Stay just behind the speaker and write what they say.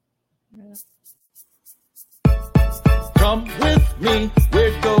Come with me,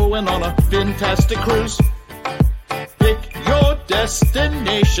 we're going on a fantastic cruise. Pick your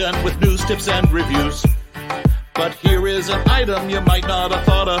destination with news, tips, and reviews. But here is an item you might not have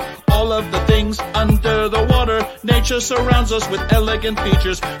thought of. All of the things under the water. Nature surrounds us with elegant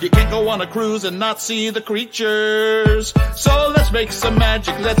features. You can't go on a cruise and not see the creatures. So let's make some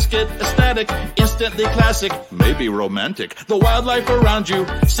magic, let's get ecstatic. Instantly classic, maybe romantic. The wildlife around you,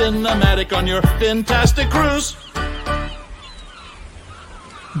 cinematic on your fantastic cruise.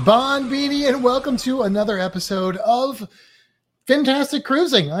 Bon Beanie, and welcome to another episode of Fantastic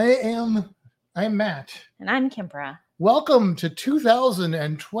Cruising. I'm Matt. And I'm Kimbra. Welcome to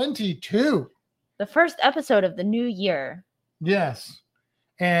 2022. The first episode of the new year. Yes.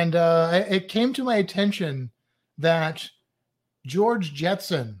 And it came to my attention that George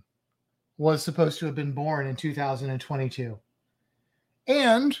Jetson was supposed to have been born in 2022.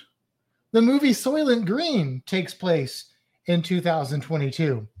 And the movie Soylent Green takes place in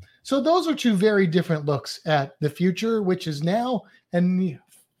 2022. So those are two very different looks at the future, which is now, and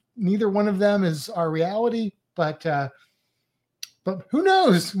neither one of them is our reality, but who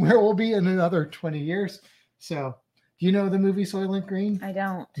knows where we'll be in another 20 years. So do you know the movie Soylent Green? I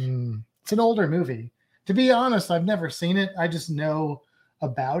don't. It's an older movie. To be honest, I've never seen it. I just know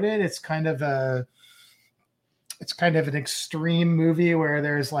about it. It's kind of an extreme movie where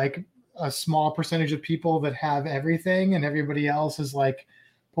there's like a small percentage of people that have everything and everybody else is like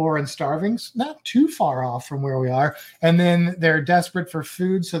poor and starving. It's not too far off from where we are. And then they're desperate for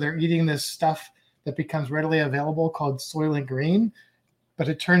food, so they're eating this stuff that becomes readily available called Soylent Green. But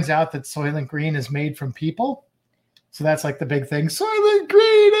it turns out that Soylent Green is made from people. So that's like the big thing. Soylent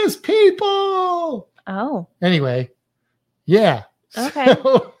Green is people. Oh. Anyway. Yeah. Okay.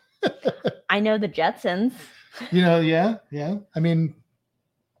 So, I know the Jetsons. Yeah. I mean,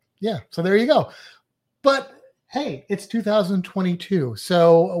 yeah. So there you go. But hey, it's 2022.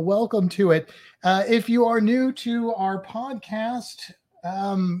 So welcome to it. If you are new to our podcast,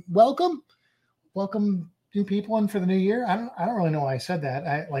 welcome new people in for the new year. I don't really know why I said that.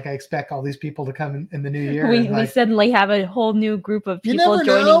 I expect all these people to come in the new year. We suddenly have a whole new group of people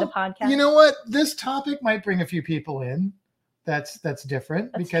joining the podcast. You know what? This topic might bring a few people in. That's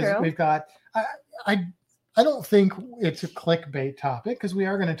different. That's because true. We've got I don't think it's a clickbait topic because we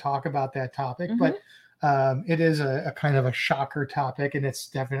are going to talk about that topic, but it is a kind of a shocker topic, and it's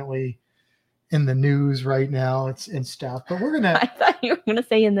definitely in the news right now. It's in stuff, but we're gonna. I thought you were gonna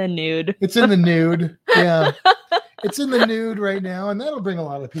say in the nude. It's in the nude, yeah. It's in the nude right now, and that'll bring a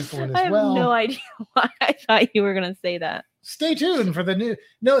lot of people in as well. I have no idea why I thought you were gonna say that. Stay tuned for the nude.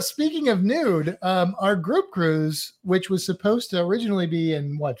 No, speaking of nude, our group cruise, which was supposed to originally be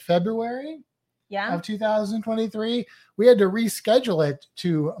in February? Yeah. Of 2023, we had to reschedule it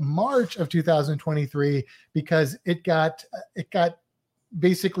to March of 2023 because it got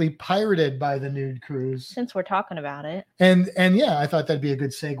basically pirated by the nude cruise. Since we're talking about it, and yeah, I thought that'd be a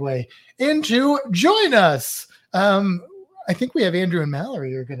good segue into join us. I think we have Andrew and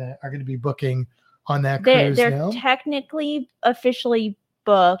Mallory are gonna be booking on that cruise. They're now. Technically officially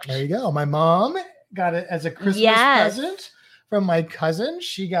booked. There you go. My mom got it as a Christmas present from my cousin.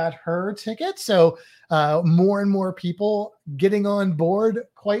 She got her ticket. So more and more people getting on board,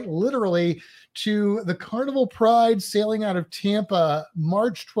 quite literally, to the Carnival Pride sailing out of Tampa,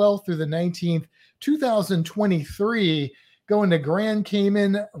 March 12th through the 19th, 2023, going to Grand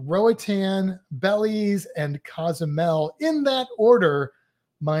Cayman, Roatan, Belize, and Cozumel in that order,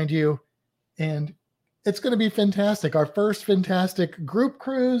 mind you. And it's going to be fantastic. Our first fantastic group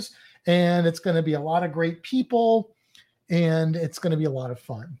cruise, and it's going to be a lot of great people. And it's going to be a lot of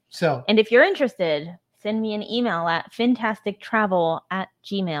fun. And if you're interested, send me an email at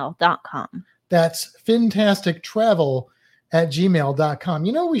fantastictravel@gmail.com. That's fantastictravel@gmail.com.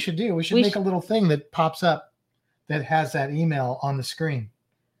 You know what we should do? We should make a little thing that pops up that has that email on the screen.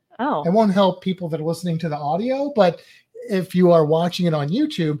 Oh. It won't help people that are listening to the audio, but if you are watching it on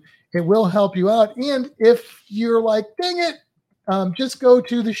YouTube, it will help you out. And if you're like, dang it, just go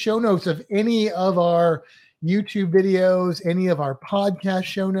to the show notes of any of our YouTube videos, any of our podcast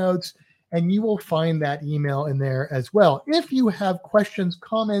show notes, and you will find that email in there as well. If you have questions,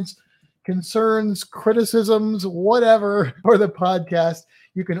 comments, concerns, criticisms, whatever for the podcast,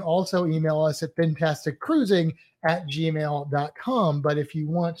 you can also email us at fantasticcruising@gmail.com. But if you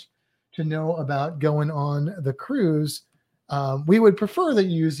want to know about going on the cruise, we would prefer that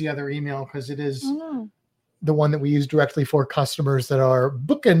you use the other email because it is the one that we use directly for customers that are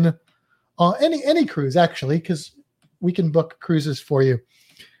booking any cruise, actually, because we can book cruises for you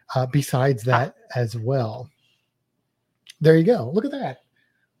besides that as well. There you go. Look at that.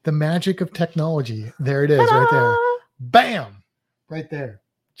 The magic of technology. There it is. Ta-da! Right there. Bam. Right there.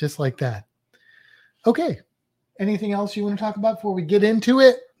 Just like that. Okay. Anything else you want to talk about before we get into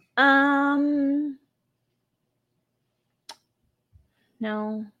it? No.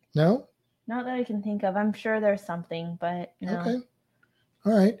 No? Not that I can think of. I'm sure there's something, but no. Okay.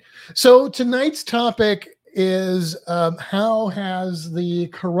 All right. So tonight's topic is how has the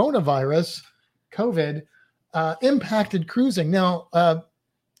coronavirus, COVID, impacted cruising? Now,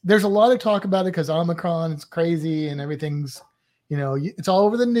 there's a lot of talk about it because Omicron is crazy and everything's, it's all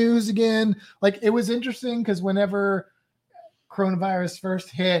over the news again. Like, it was interesting because whenever coronavirus first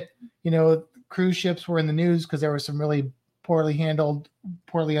hit, cruise ships were in the news because there were some really poorly handled,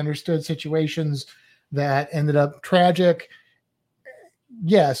 poorly understood situations that ended up tragic.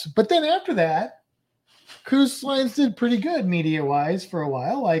 Yes. But then after that, cruise lines did pretty good media-wise for a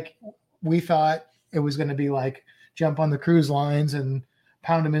while. Like, we thought it was going to be like jump on the cruise lines and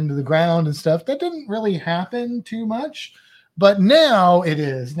pound them into the ground and stuff. That didn't really happen too much. But now it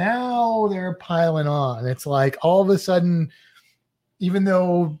is. Now they're piling on. It's like all of a sudden, even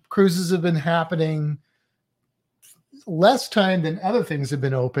though cruises have been happening less time than other things have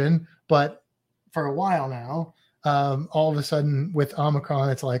been open, but for a while now, all of a sudden with Omicron,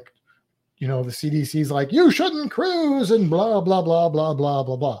 it's like, the CDC's like, you shouldn't cruise and blah, blah, blah, blah, blah,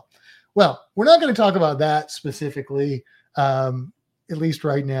 blah, blah. Well, we're not going to talk about that specifically, at least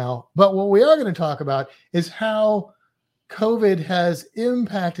right now. But what we are going to talk about is how COVID has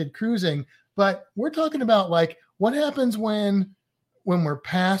impacted cruising. But we're talking about like what happens when we're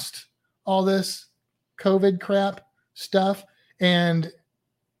past all this COVID crap stuff, and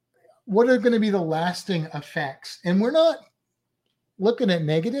what are going to be the lasting effects. And we're not looking at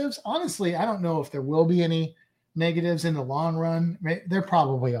negatives. Honestly, I don't know if there will be any negatives in the long run. There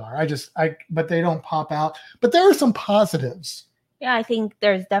probably are. But they don't pop out. But there are some positives. Yeah, I think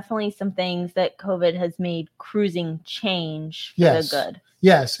there's definitely some things that COVID has made cruising change for the good.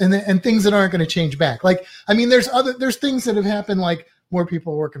 Yes, and things that aren't going to change back. Like, I mean, there's things that have happened, like more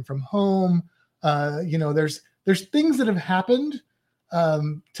people working from home. There's things that have happened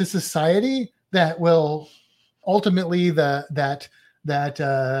to society that will ultimately that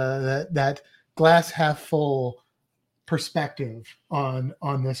glass half full perspective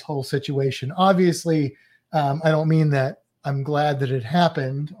on this whole situation. Obviously, I don't mean that I'm glad that it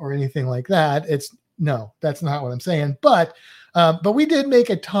happened or anything like that. No, that's not what I'm saying. But we did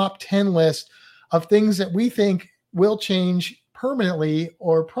make a top 10 list of things that we think will change permanently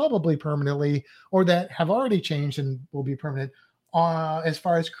or probably permanently, or that have already changed and will be permanent as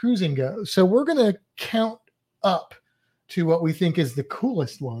far as cruising goes. So we're going to count up to what we think is the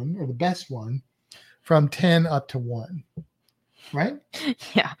coolest one or the best one from 10 up to 1. Right?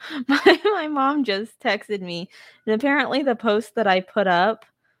 Yeah. My mom just texted me, and apparently the post that I put up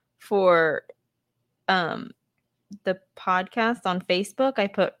for the podcast on Facebook, I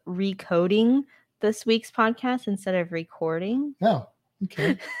put recoding this week's podcast instead of recording. Oh,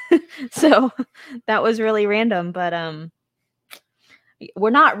 okay. So that was really random, but we're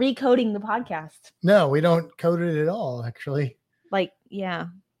not recoding the podcast. No, we don't code it at all, actually. Like, yeah.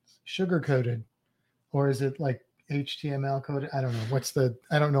 Sugar coated. Or is it like HTML code? I don't know.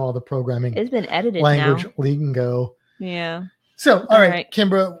 I don't know all the programming. It's been edited language now. lingo. Yeah. So, all right,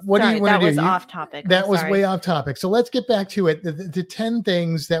 Kimbra, what do you want to do? That was off topic. That was way off topic. So let's get back to it. The 10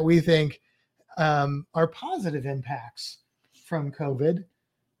 things that we think are positive impacts from COVID.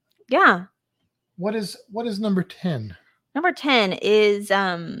 Yeah. What is number 10? Number 10 is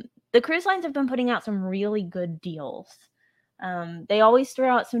the cruise lines have been putting out some really good deals. They always throw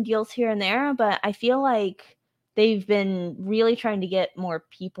out some deals here and there, but I feel like they've been really trying to get more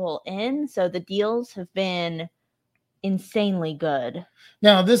people in. So the deals have been insanely good.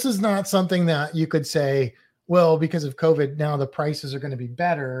 Now, this is not something that you could say, well, because of COVID, now the prices are going to be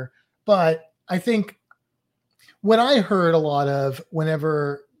better. But I think what I heard a lot of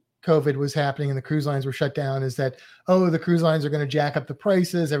whenever COVID was happening and the cruise lines were shut down is that, the cruise lines are going to jack up the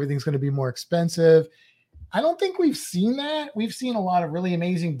prices. Everything's going to be more expensive. I don't think we've seen that. We've seen a lot of really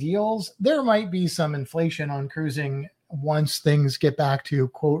amazing deals. There might be some inflation on cruising once things get back to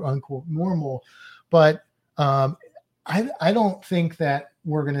quote unquote normal. But I don't think that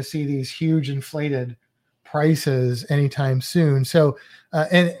we're going to see these huge inflated prices anytime soon. So,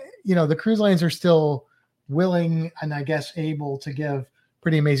 the cruise lines are still willing and I guess able to give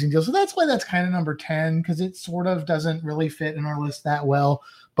pretty amazing deals. So that's why that's kind of number 10, because it sort of doesn't really fit in our list that well.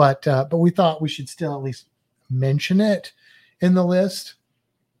 But we thought we should still at least mention it in the list.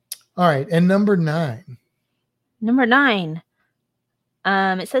 All right. And number 9. Number 9.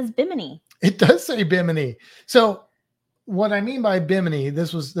 It says Bimini. It does say Bimini. So what I mean by Bimini,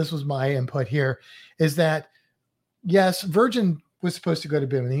 this was my input here, is that yes, Virgin was supposed to go to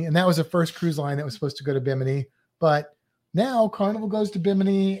Bimini, and that was the first cruise line that was supposed to go to Bimini. But now Carnival goes to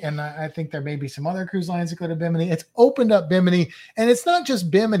Bimini, and I think there may be some other cruise lines that go to Bimini. It's opened up Bimini, and it's not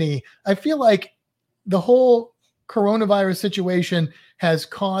just Bimini. I feel like the whole coronavirus situation has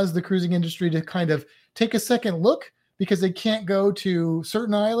caused the cruising industry to kind of take a second look, because they can't go to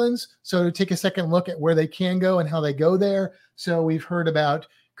certain islands. So to take a second look at where they can go and how they go there. So we've heard about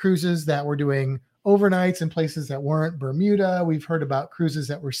cruises that were doing overnights in places that weren't Bermuda. We've heard about cruises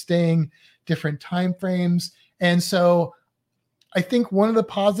that were staying different time frames. And so I think one of the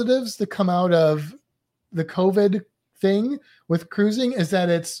positives that come out of the COVID thing with cruising is that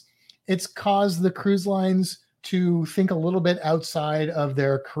it's caused the cruise lines to think a little bit outside of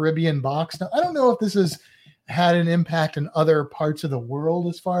their Caribbean box. Now, I don't know if this has had an impact in other parts of the world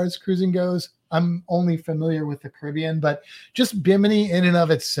as far as cruising goes. I'm only familiar with the Caribbean, but just Bimini in and of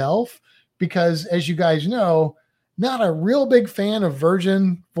itself, because as you guys know, not a real big fan of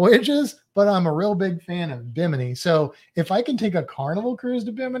Virgin voyages, but I'm a real big fan of Bimini. So if I can take a Carnival cruise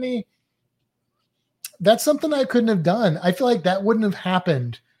to Bimini, that's something I couldn't have done. I feel like that wouldn't have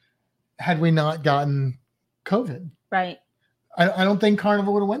happened had we not gotten COVID. Right. I don't think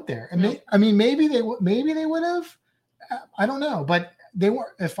Carnival would have went there. And maybe they would have. I don't know, but they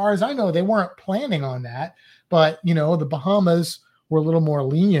weren't. As far as I know, they weren't planning on that. But the Bahamas were a little more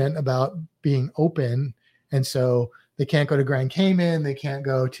lenient about being open, and so they can't go to Grand Cayman, they can't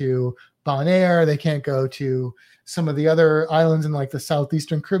go to Bonaire, they can't go to some of the other islands in like the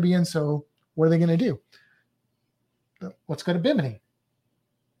southeastern Caribbean. So what are they going to do? Let's go to Bimini.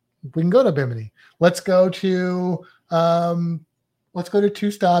 We can go to Bimini. Let's go to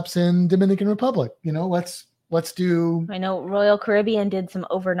 2 stops in Dominican Republic. Let's do. I know Royal Caribbean did some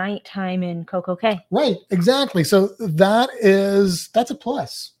overnight time in Coco Cay. Right, exactly. So that's a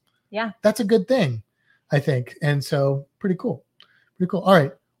plus. Yeah, that's a good thing, I think. And so pretty cool. All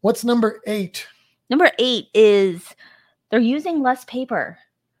right, what's number 8? Number 8 is they're using less paper.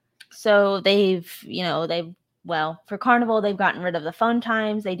 So for Carnival, they've gotten rid of the phone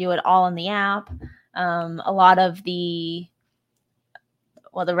times. They do it all in the app. A lot of the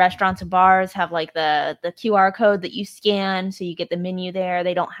restaurants and bars have like the QR code that you scan, so you get the menu there.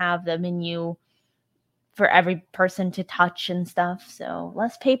 They don't have the menu for every person to touch and stuff. So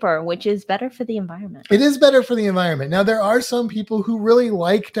less paper, which is better for the environment. It is better for the environment. Now, there are some people who really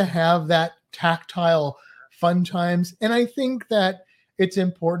like to have that tactile fun times. And I think that it's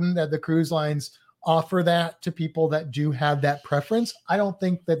important that the cruise lines offer that to people that do have that preference. I don't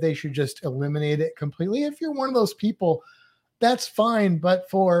think that they should just eliminate it completely. If you're one of those people, that's fine. But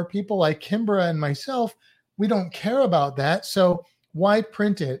for people like Kimbra and myself, we don't care about that. So why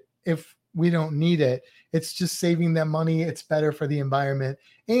print it if we don't need it? It's just saving them money. It's better for the environment.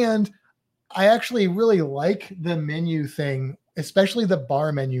 And I actually really like the menu thing, especially the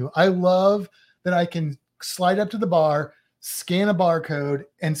bar menu. I love that I can slide up to the bar, scan a barcode,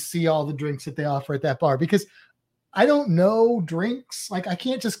 and see all the drinks that they offer at that bar, because I don't know drinks. Like, I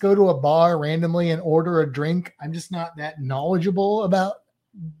can't just go to a bar randomly and order a drink. I'm just not that knowledgeable about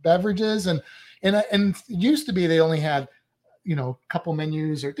beverages. And it used to be they only had, a couple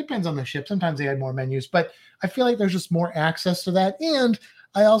menus, or it depends on the ship. Sometimes they had more menus, but I feel like there's just more access to that. And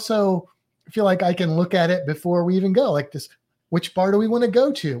I also feel like I can look at it before we even go, like this, which bar do we want to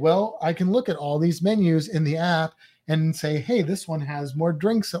go to? Well, I can look at all these menus in the app and say, hey, this one has more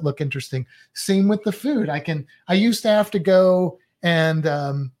drinks that look interesting. Same with the food. I used to have to go and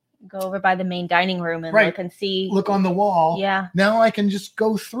go over by the main dining room and look on the wall. Yeah. Now I can just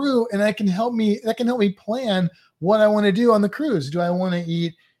go through, and that can help me plan what I want to do on the cruise. Do I want to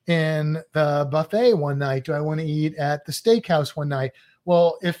eat in the buffet one night? Do I want to eat at the steakhouse one night?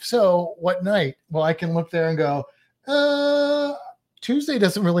 Well, if so, what night? Well, I can look there and go, Tuesday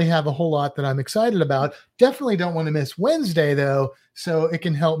doesn't really have a whole lot that I'm excited about. Definitely don't want to miss Wednesday, though, so it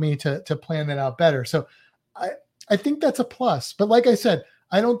can help me to plan that out better. So I think that's a plus. But like I said,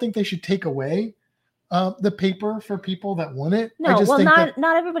 I don't think they should take away the paper for people that want it. No,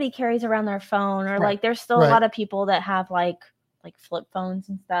 not everybody carries around their phone, or like there's still a lot of people that have like flip phones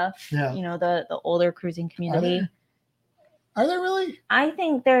and stuff. Yeah. The older cruising community. Are there really? I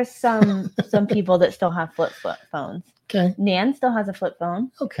think there's some people that still have flip phones. Okay. Nan still has a flip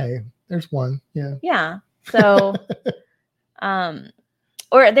phone. Okay. There's one. Yeah. Yeah. So,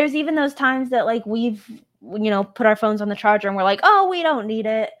 or there's even those times that like we've, put our phones on the charger and we're like, oh, we don't need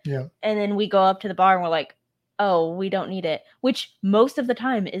it. Yeah. And then we go up to the bar and we're like, oh, we don't need it, which most of the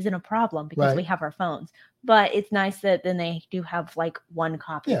time isn't a problem because we have our phones. but it's nice that then they do have like one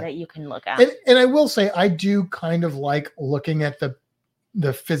copy Yeah. that you can look at. And I will say, I do kind of like looking at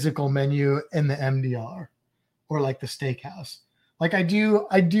the physical menu in the MDR or like the steakhouse. Like I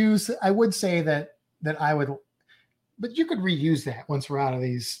would say that I would, but you could reuse that once we're out of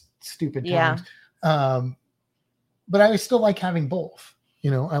these stupid times. But I still like having both, I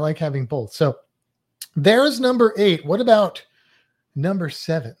like having both. So there's number 8. What about number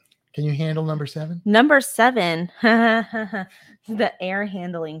 7? Can you handle number 7? Number 7, the air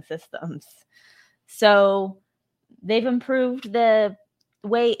handling systems. So they've improved the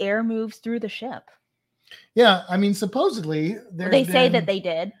way air moves through the ship. Yeah, I mean, supposedly they say that they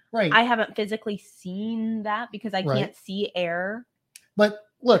did. Right. I haven't physically seen that because I can't see air. But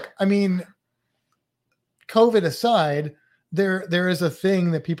look, I mean, COVID aside, there is a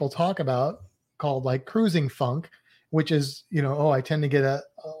thing that people talk about called like cruising funk, which is, I tend to get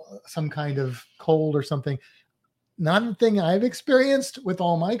some kind of cold or something. Not a thing I've experienced with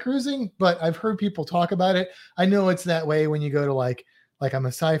all my cruising, but I've heard people talk about it. I know it's that way when you go to like I'm a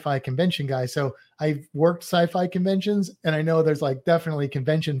sci-fi convention guy. So I've worked sci-fi conventions and I know there's like definitely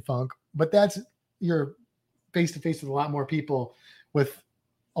convention funk, but you're face to face with a lot more people with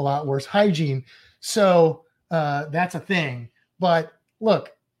a lot worse hygiene. So that's a thing. But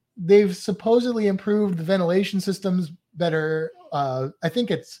look, they've supposedly improved the ventilation systems better. I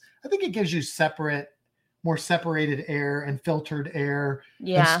think it gives you more separated air and filtered air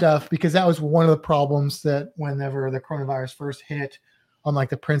and stuff, because that was one of the problems that whenever the coronavirus first hit on like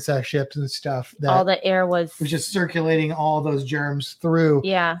the Princess ships and stuff, that all the air was just circulating all those germs through.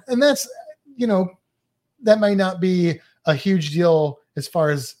 Yeah. And that's, that might not be a huge deal as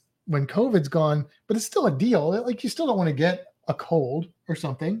far as when COVID's gone, but it's still a deal. Like you still don't want to get a cold or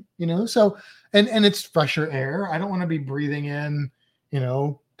something, so, and it's fresher air. I don't want to be breathing in,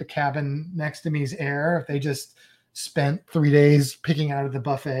 the cabin next to me's air. If they just spent 3 days picking out of the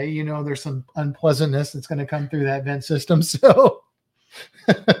buffet, there's some unpleasantness that's going to come through that vent system. So,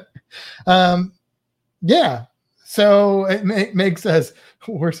 yeah. So it makes us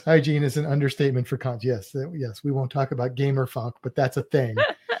worse hygiene is an understatement for cons. Yes. We won't talk about gamer funk, but that's a thing.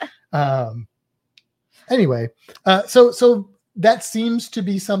 Anyway, so that seems to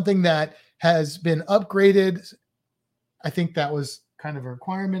be something that has been upgraded. I think that was kind of a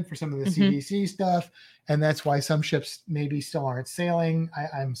requirement for some of the CDC stuff. And that's why some ships maybe still aren't sailing.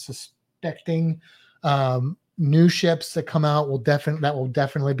 I'm suspecting new ships that come out will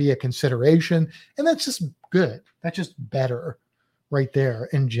definitely be a consideration. And that's just good. That's just better right there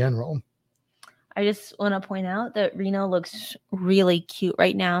in general. I just want to point out that Reno looks really cute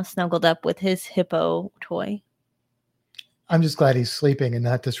right now, snuggled up with his hippo toy. I'm just glad he's sleeping and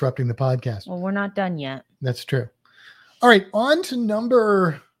not disrupting the podcast. Well, we're not done yet. That's true. All right, on to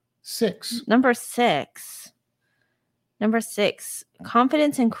number 6. Number six,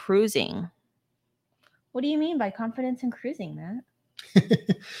 confidence in cruising. What do you mean by confidence in cruising, Matt?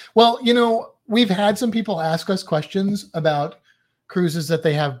 Well, we've had some people ask us questions about cruises that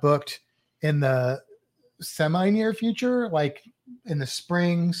they have booked in the semi-near future, like in the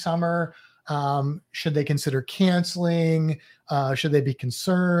spring, summer. Should they consider canceling? Should they be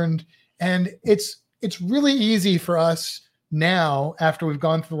concerned? And it's really easy for us now, after we've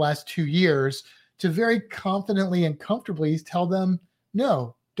gone through the last 2 years, to very confidently and comfortably tell them,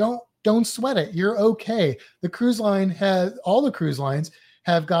 no, don't sweat it. You're okay. All the cruise lines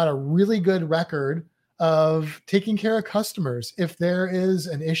have got a really good record of taking care of customers. If there is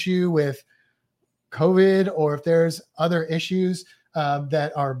an issue with COVID or if there's other issues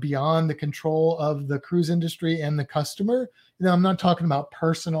that are beyond the control of the cruise industry and the customer, I'm not talking about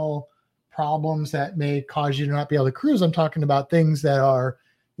personal problems that may cause you to not be able to cruise. I'm talking about things that are,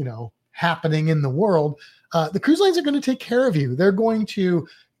 happening in the world. The cruise lines are going to take care of you. They're going to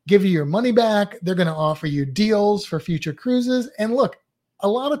give you your money back. They're going to offer you deals for future cruises. And look, a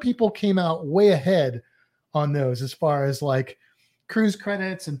lot of people came out way ahead on those as far as like cruise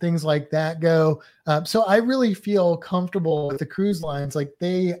credits and things like that go. So I really feel comfortable with the cruise lines. Like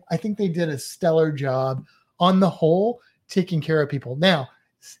I think they did a stellar job on the whole, taking care of people. Now,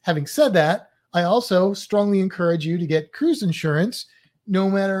 having said that, I also strongly encourage you to get cruise insurance no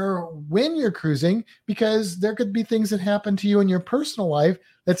matter when you're cruising, because there could be things that happen to you in your personal life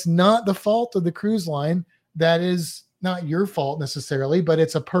that's not the fault of the cruise line. That is not your fault necessarily, but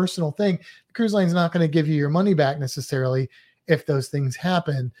it's a personal thing. The cruise line's not going to give you your money back necessarily if those things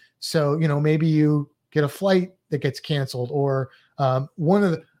happen. So, maybe you get a flight that gets canceled, or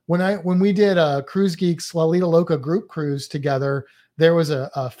when we did a Cruise Geeks Lalita Loca group cruise together, there was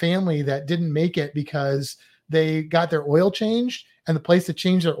a family that didn't make it because they got their oil changed, and the place that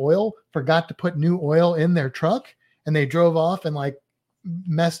changed their oil forgot to put new oil in their truck, and they drove off and like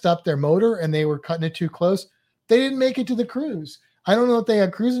messed up their motor, and they were cutting it too close. They didn't make it to the cruise. I don't know if they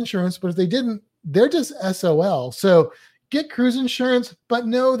had cruise insurance, but if they didn't, they're just SOL. So get cruise insurance, but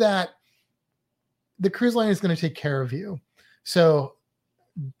know that the cruise line is going to take care of you. So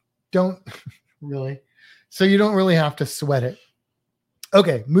don't really, so you don't really have to sweat it.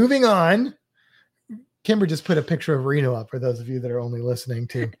 Okay, moving on. Kimber just put a picture of Reno up for those of you that are only listening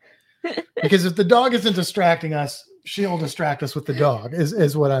to, because if the dog isn't distracting us, she'll distract us with the dog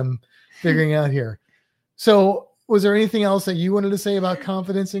is what I'm figuring out here. So was there anything else that you wanted to say about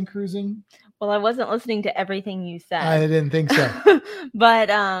confidence in cruising? Well, I wasn't listening to everything you said. I didn't think so. But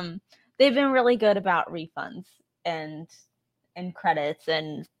they've been really good about refunds and credits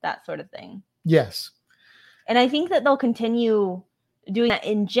and that sort of thing. Yes. And I think that they'll continue doing that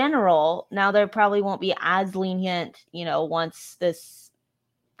in general. Now there probably won't be as lenient, once this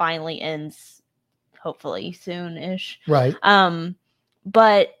finally ends, hopefully soon-ish. Right.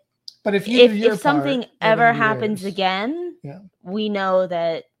 But if something ever happens theirs. Again, yeah, we know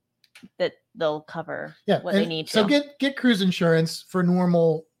that they'll cover what they need to. So get cruise insurance for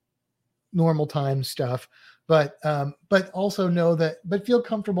normal time stuff, but also know but feel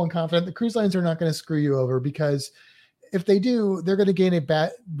comfortable and confident the cruise lines are not going to screw you over, because if they do, they're going to gain a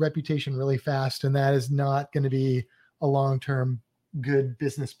bad reputation really fast, and that is not going to be a long-term good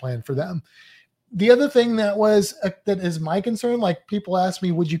business plan for them. The other thing that is my concern, like people ask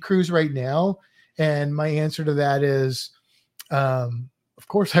me, would you cruise right now? And my answer to that is, of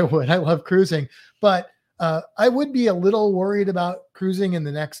course I would. I love cruising, but I would be a little worried about cruising in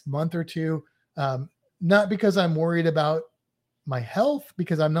the next month or two. Not because I'm worried about my health,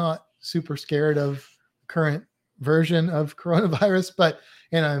 because I'm not super scared of current version of coronavirus,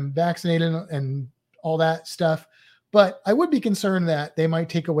 and I'm vaccinated and all that stuff. But I would be concerned that they might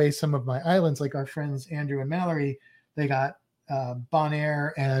take away some of my islands, like our friends Andrew and Mallory. They got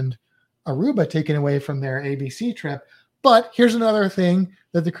Bonaire and Aruba taken away from their ABC trip. But here's another thing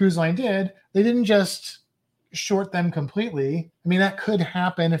that the cruise line did. They didn't just short them completely. I mean, that could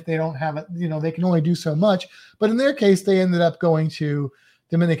happen if they don't have it. They can only do so much. But in their case, they ended up going to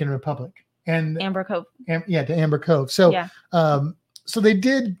Dominican Republic and Amber Cove. To Amber Cove. So, yeah. So they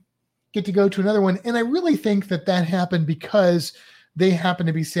did get to go to another one. And I really think that happened because they happened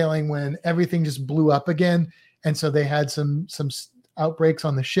to be sailing when everything just blew up again. And so they had some outbreaks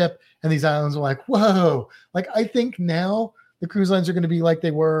on the ship, and these islands were like, whoa. Like, I think now the cruise lines are going to be like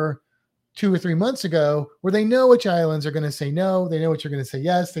they were 2 or 3 months ago, where they know which islands are going to say no. They know what you're going to say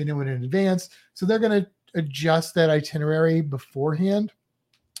yes. They know it in advance. So they're going to adjust that itinerary beforehand.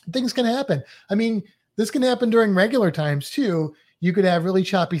 Things can happen. I mean, this can happen during regular times too. You could have really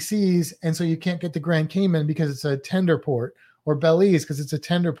choppy seas, and so you can't get to Grand Cayman because it's a tender port, or Belize because it's a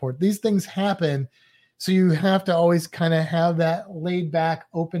tender port. These things happen. So you have to always kind of have that laid back,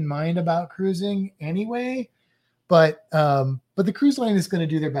 open mind about cruising anyway. But the cruise line is going to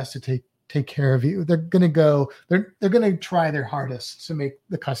do their best to take care of you. They're going to go, they're going to try their hardest to make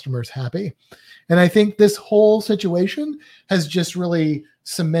the customers happy. And I think this whole situation has just really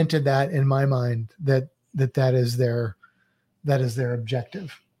cemented that in my mind, that is their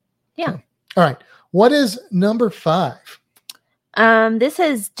objective. Yeah. So, all right. What is number 5? This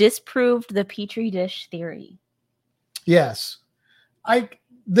has disproved the Petri dish theory. Yes.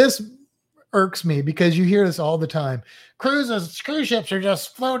 This irks me because you hear this all the time. Cruise ships are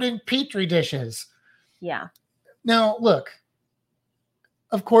just floating Petri dishes. Yeah. Now, look,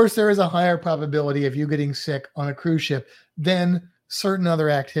 of course, there is a higher probability of you getting sick on a cruise ship than certain other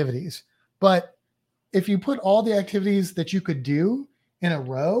activities. But if you put all the activities that you could do in a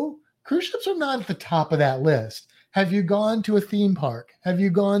row, cruise ships are not at the top of that list. Have you gone to a theme park? Have you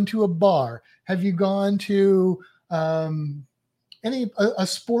gone to a bar? Have you gone to a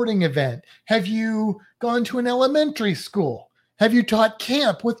sporting event? Have you gone to an elementary school? Have you taught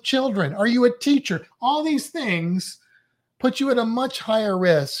camp with children? Are you a teacher? All these things put you at a much higher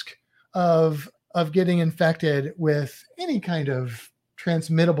risk of getting infected with any kind of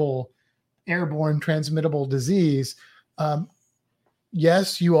airborne transmittable disease.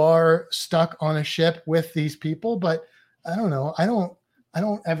 Yes, you are stuck on a ship with these people, but I don't know. I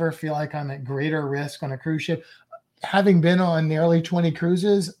don't ever feel like I'm at greater risk on a cruise ship. Having been on nearly 20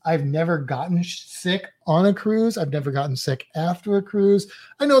 cruises, I've never gotten sick on a cruise. I've never gotten sick after a cruise.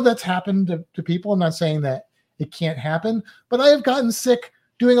 I know that's happened to people. I'm not saying that it can't happen, but I have gotten sick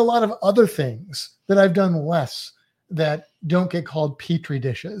doing a lot of other things that I've done less that don't get called Petri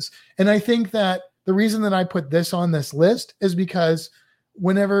dishes. And I think that the reason that I put this on this list is because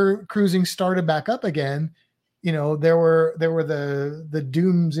whenever cruising started back up again, there were the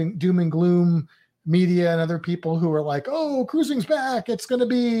doom and gloom media and other people who were like, oh, cruising's back, it's going to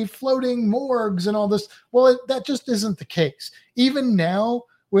be floating morgues and all this. Well, that just isn't the case. Even now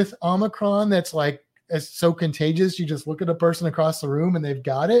with Omicron, that's like, it's so contagious, you just look at a person across the room and they've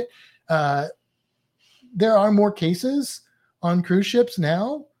got it. There are more cases on cruise ships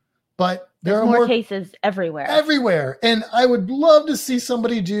now, but there are more cases everywhere. And I would love to see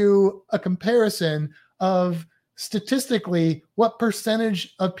somebody do a comparison of statistically what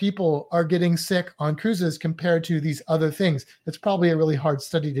percentage of people are getting sick on cruises compared to these other things. It's probably a really hard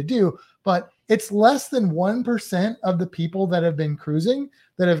study to do, but it's less than 1% of the people that have been cruising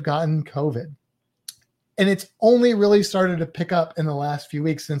that have gotten COVID. And it's only really started to pick up in the last few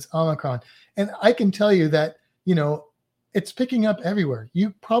weeks since Omicron. And I can tell you that, it's picking up everywhere.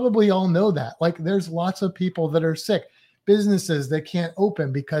 You probably all know that. Like, there's lots of people that are sick, businesses that can't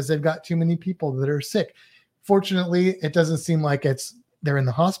open because they've got too many people that are sick. Fortunately, it doesn't seem like they're in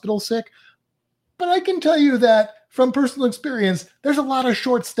the hospital sick, but I can tell you that from personal experience, there's a lot of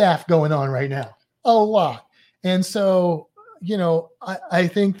short staff going on right now, a lot. And so, I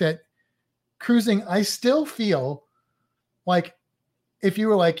think that cruising, I still feel like if you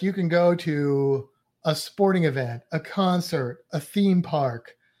were like, you can go to a sporting event, a concert, a theme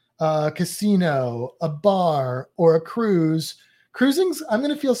park, a casino, a bar, or a cruise, I'm going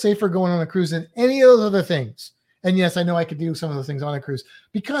to feel safer going on a cruise than any of those other things. And yes, I know I could do some of those things on a cruise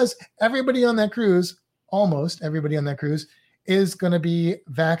because everybody on that cruise, almost everybody on that cruise, is going to be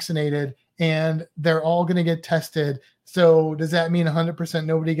vaccinated and they're all going to get tested. So does that mean 100%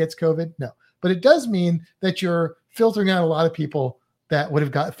 nobody gets COVID? No. But it does mean that you're filtering out a lot of people that would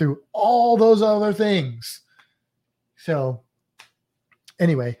have got through all those other things. So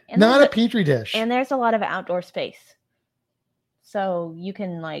anyway, not a petri dish. And there's a lot of outdoor space. So you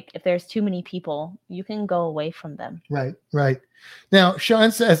can, if there's too many people, you can go away from them. Right. Now, Sean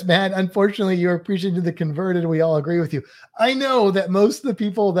says, Matt, unfortunately, you're preaching to the converted. We all agree with you. I know that most of the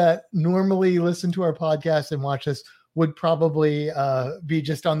people that normally listen to our podcast and watch us would probably be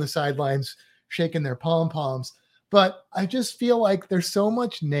just on the sidelines shaking their pom-poms. But I just feel like there's so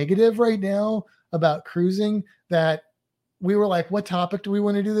much negative right now about cruising that we were like, what topic do we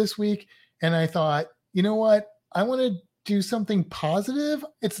want to do this week? And I thought, you know what? I want to do something positive.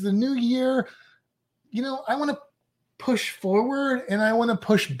 It's the new year. I want to push forward and I want to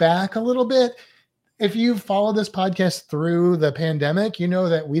push back a little bit. If you've followed this podcast through the pandemic, you know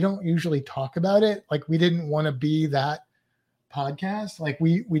that we don't usually talk about it. Like, we didn't want to be that podcast. Like,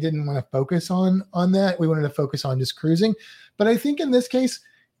 we didn't want to focus on that. We wanted to focus on just cruising. But I think in this case,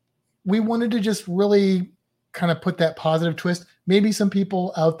 we wanted to just really kind of put that positive twist. Maybe some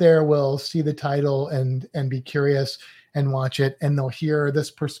people out there will see the title and be curious and watch it, and they'll hear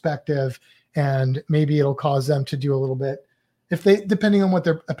this perspective, and maybe it'll cause them to do a little bit. If they, depending on what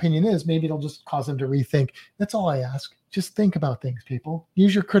their opinion is, maybe it'll just cause them to rethink. That's all I ask. Just think about things, people.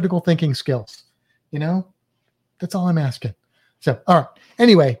 Use your critical thinking skills. That's all I'm asking. So, all right.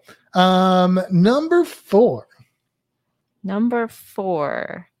 Anyway, number 4.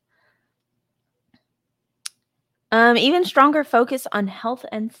 Even stronger focus on health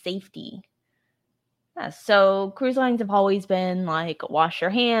and safety. Yeah, so cruise lines have always been like, wash your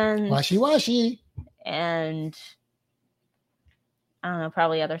hands. Washy. And I don't know,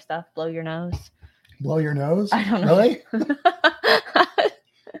 probably other stuff. Blow your nose. Blow your nose? I don't know. Really?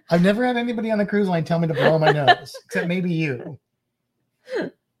 I've never had anybody on a cruise line tell me to blow my nose, except maybe you.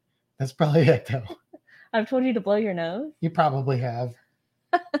 That's probably it, though. I've told you to blow your nose? You probably have.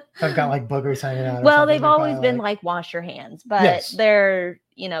 I've got like boogers hanging out. Well, they've always been like wash your hands, but yes. They're,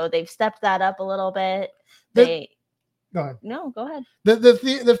 they've stepped that up a little bit. Go ahead. No, go ahead.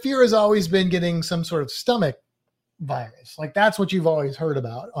 The fear has always been getting some sort of stomach virus. Like, that's what you've always heard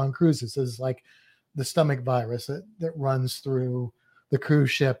about on cruises, is like the stomach virus that runs through the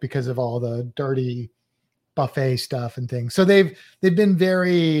cruise ship because of all the dirty buffet stuff and things. So they've been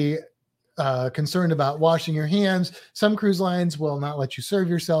very concerned about washing your hands. Some cruise lines will not let you serve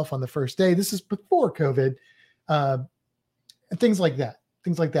yourself on the first day. This is before COVID. Things like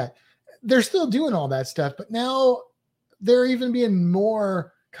that. They're still doing all that stuff, but now they're even being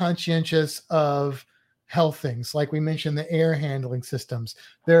more conscientious of health things. Like we mentioned, the air handling systems.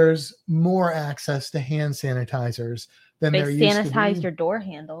 There's more access to hand sanitizers than there used to be. They sanitize your door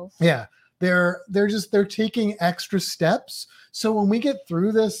handles. Yeah. They're taking extra steps. So when we get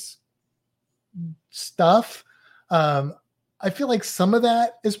through this stuff, I feel like some of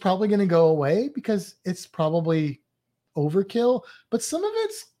that is probably going to go away because it's probably overkill, but some of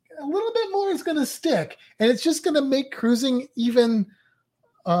it's a little bit more is going to stick, and it's just going to make cruising even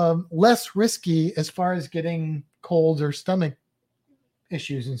less risky as far as getting colds or stomach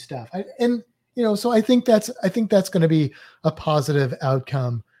issues and stuff. So I think that's going to be a positive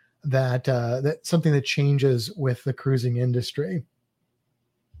outcome, that something that changes with the cruising industry.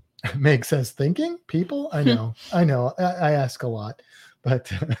 Meg says, thinking people. I know. I ask a lot,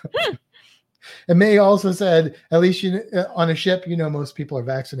 but and May also said, at least on a ship, most people are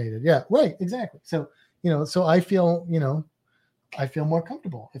vaccinated. Yeah, right, exactly. So so I feel more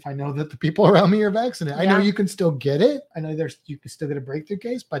comfortable if I know that the people around me are vaccinated. Yeah. I know you can still get it. I know you can still get a breakthrough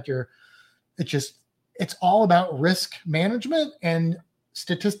case, but it's all about risk management and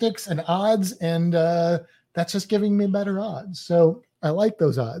statistics and odds. And that's just giving me better odds. So I like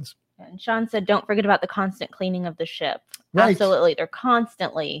those odds. And Sean said, don't forget about the constant cleaning of the ship. Right. Absolutely. They're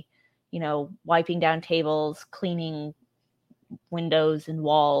constantly, wiping down tables, cleaning windows and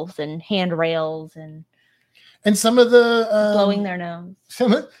walls and handrails and some of the blowing their nose.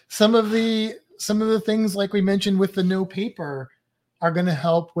 Some of the things, like we mentioned with the no paper, are going to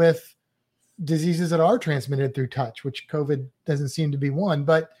help with diseases that are transmitted through touch, which COVID doesn't seem to be one.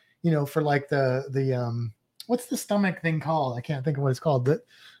 But for like the what's the stomach thing called? I can't think of what it's called.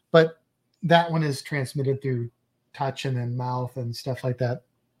 But that one is transmitted through touch and then mouth and stuff like that.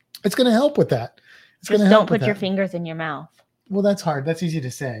 It's going to help with that. Just don't put your fingers in your mouth. Well, that's hard. That's easy to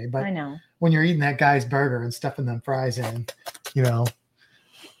say, but I know when you're eating that guy's burger and stuffing them fries in,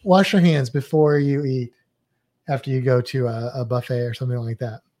 wash your hands before you eat, after you go to a buffet or something like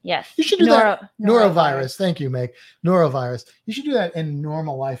that. Yes. You should do that. Norovirus. Thank you, Meg. Norovirus. You should do that in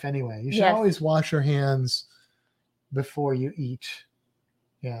normal life anyway. You should always wash your hands before you eat.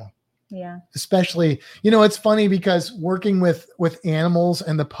 Yeah. Yeah. Especially, it's funny because working with animals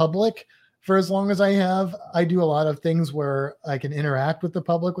and the public for as long as I do a lot of things where I can interact with the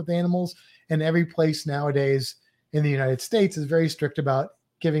public, with animals, and every place nowadays in the United States is very strict about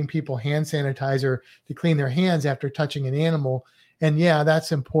giving people hand sanitizer to clean their hands after touching an animal. And yeah,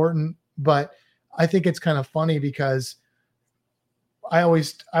 that's important. But I think it's kind of funny because I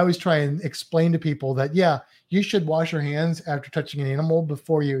always try and explain to people that, yeah, you should wash your hands after touching an animal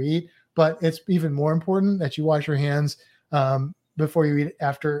before you eat. But it's even more important that you wash your hands before you eat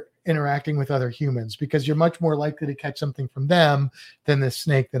after interacting with other humans, because you're much more likely to catch something from them than the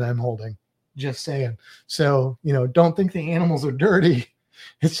snake that I'm holding. Just saying. So, don't think the animals are dirty.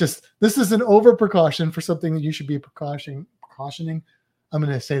 It's just, this is an over precaution for something that you should be precautioning. I'm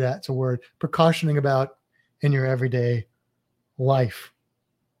going to say that's a word, precautioning about in your everyday life.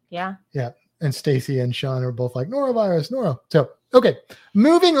 Yeah. Yeah. And Stacy and Sean are both like norovirus, noro. So, okay.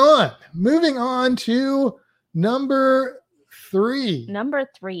 Moving on to number 3. Number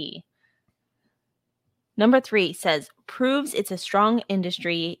 3 says, proves it's a strong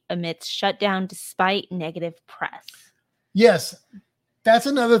industry amidst shutdown despite negative press. Yes. That's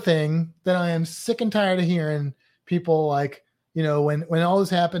another thing that I am sick and tired of hearing people like, when all this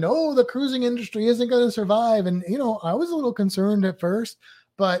happened, oh, the cruising industry isn't going to survive. And, I was a little concerned at first,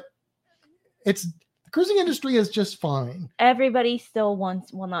 but the cruising industry is just fine. Everybody still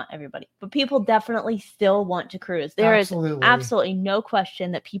wants, well, not everybody, but people definitely still want to cruise. There is absolutely no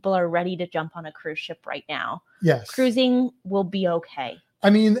question that people are ready to jump on a cruise ship right now. Yes. Cruising will be okay. I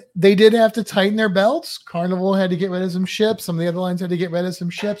mean, they did have to tighten their belts. Carnival had to get rid of some ships. Some of the other lines had to get rid of some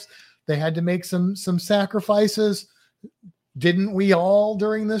ships. They had to make some sacrifices. Didn't we all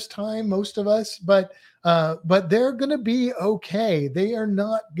during this time? Most of us, but they're going to be okay. They are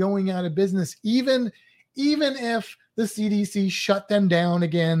not going out of business, even if the CDC shut them down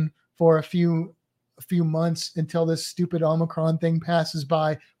again for a few months until this stupid Omicron thing passes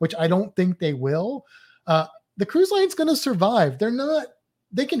by, which I don't think they will. The cruise line's going to survive.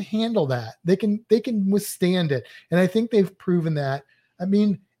 They can handle that. They can withstand it. And I think they've proven that. I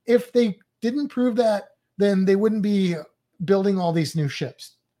mean, if they didn't prove that, then they wouldn't be building all these new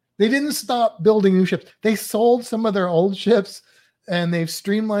ships. They didn't stop building new ships. They sold some of their old ships and they've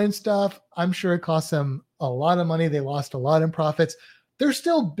streamlined stuff. I'm sure it cost them a lot of money. They lost a lot in profits. They're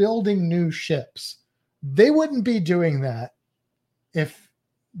still building new ships. They wouldn't be doing that if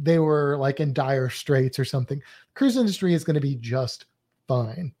they were like in dire straits or something. Cruise industry is going to be just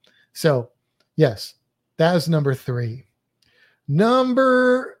fine. So yes, that is number 3.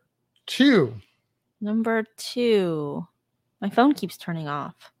 Number 2. My phone keeps turning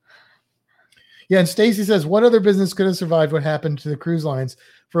off. Yeah, and Stacy says, what other business could have survived what happened to the cruise lines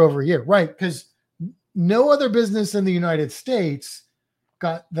for over a year? Right, because no other business in the United States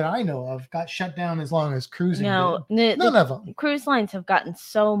that I know of got shut down as long as cruising did. None of them. Cruise lines have gotten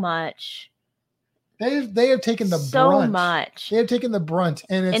so much. They have taken the brunt. So much. They have taken the brunt,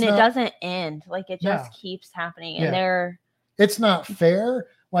 and it doesn't end. Like it just keeps happening, and it's not fair.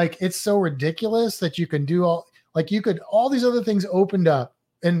 Like, it's so ridiculous that you can do all these other things opened up.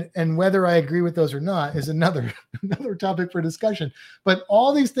 And whether I agree with those or not is another topic for discussion. But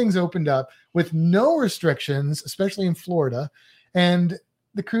all these things opened up with no restrictions, especially in Florida, and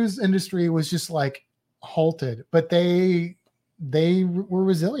the cruise industry was just like halted. But they were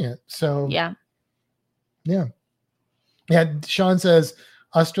resilient. So Yeah. Sean says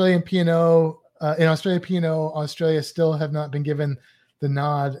Australian P&O in Australia P&O, Australia still have not been given the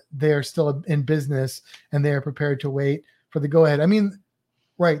nod. They are still in business and they are prepared to wait for the go ahead. I mean,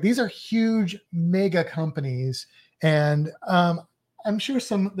 right. These are huge mega companies. And I'm sure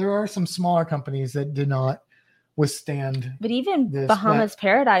there are some smaller companies that did not withstand. But even this, Bahamas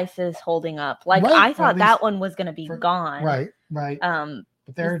Paradise is holding up. Like, Right, I thought at that least one was going to be gone. Right. But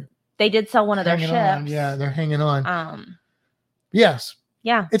They did sell one of their hanging ships. on. Yeah, they're hanging on. Yes.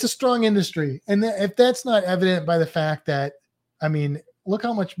 Yeah. It's a strong industry. And if that's not evident by the fact that, I mean, look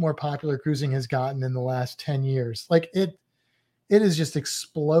how much more popular cruising has gotten in the last 10 years. Like, it has just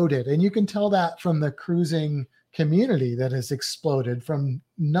exploded. And you can tell that from the cruising community that has exploded from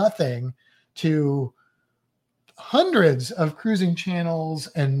nothing to hundreds of cruising channels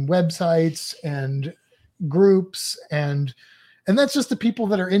and websites and groups. And that's just the people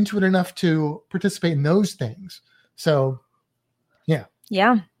that are into it enough to participate in those things. So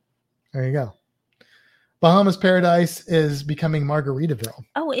Yeah. there you go. Bahamas Paradise is becoming Margaritaville.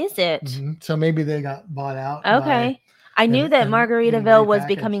 Oh, is it? Mhm. So maybe they got bought out. Okay. I knew that and Margaritaville was repackaged.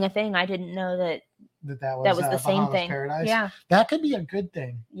 becoming a thing. I didn't know that That was the same Bahamas thing. Paradise. Yeah. That could be a good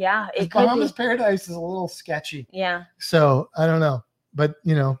thing. Yeah. It could Bahamas be. Paradise is a little sketchy. Yeah. So I don't know. But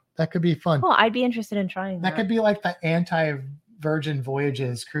that could be fun. Well, I'd be interested in trying that. That could be like the anti-Virgin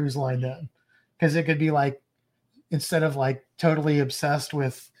Voyages cruise line then. Because it could be like, instead of like totally obsessed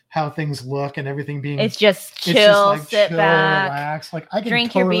with how things look and everything being, It's just chill, it's just like sit chill, back, relax. Like, I can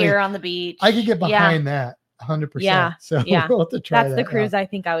drink totally, your beer on the beach. I could get behind that 100%. Yeah, So yeah. we'll have to try That's that the cruise out. I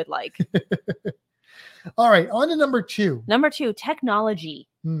think I would like. All right, on to number 2. Number 2, technology.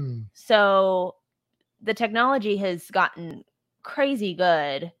 So the technology has gotten crazy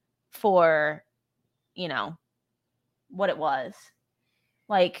good for, what it was.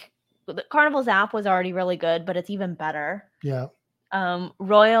 Like, the Carnival's app was already really good, but it's even better. Yeah.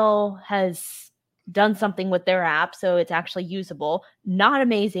 Royal has done something with their app, so it's actually usable. Not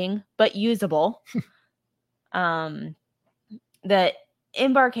amazing, but usable. The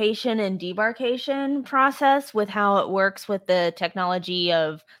embarkation and debarkation process with how it works with the technology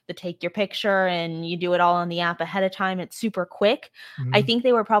of the take your picture and you do it all on the app ahead of time. It's super quick. I think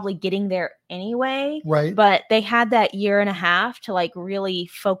they were probably getting there anyway, Right. but they had that year and a half to like really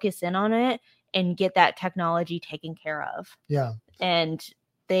focus in on it and get that technology taken care of. Yeah. And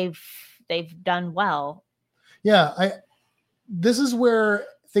they've done well. Yeah. This is where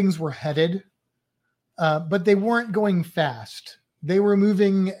things were headed, but they weren't going fast. They were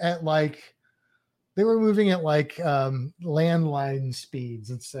moving at like landline speeds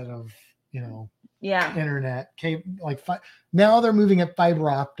instead of, internet now they're moving at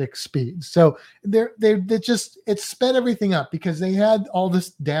fiber optic speeds. So it sped everything up because they had all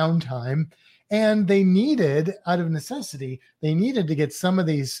this downtime and they needed, out of necessity, to get some of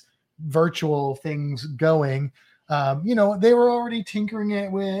these virtual things going. They were already tinkering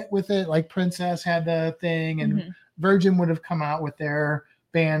it with it. Like Princess had the thing and Virgin would have come out with their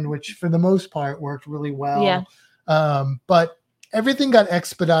band, which for the most part worked really well. Yeah. But everything got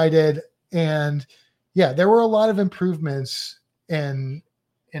expedited, and there were a lot of improvements in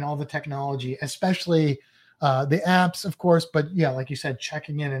all the technology, especially the apps, of course. But like you said,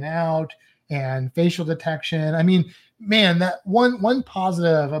 checking in and out and facial detection. I mean, man, that one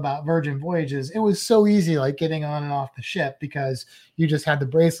positive about Virgin Voyages, it was so easy, like getting on and off the ship, because you just had the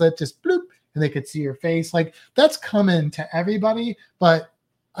bracelet, just bloop, and they could see your face. Like, that's coming to everybody, but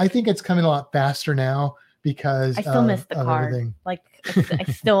I think it's coming a lot faster now because I still miss the card. Everything. Like,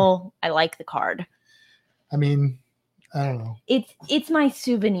 I like the card. I mean, I don't know. It's my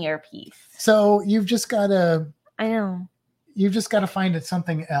souvenir piece. So you've just got to. I know. You've just got to find it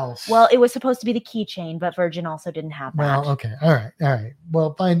something else. Well, it was supposed to be the keychain, but Virgin also didn't have that. Well, okay. All right.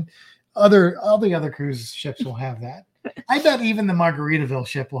 Well, all the other cruise ships will have that. I bet even the Margaritaville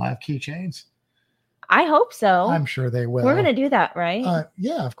ship will have keychains. I hope so. I'm sure they will. We're going to do that, right?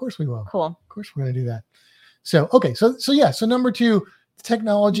 Yeah, of course we will. Cool. Of course we're going to do that. So, okay. So number 2,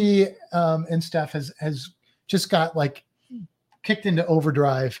 technology and stuff has just got like kicked into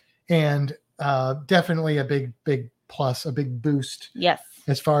overdrive, and definitely a big plus, a big boost. Yes.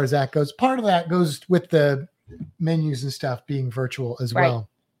 As far as that goes. Part of that goes with the menus and stuff being virtual as well.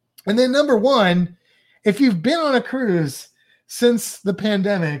 And then number 1, if you've been on a cruise since the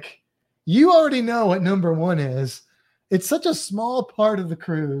pandemic, you already know what number one is. It's such a small part of the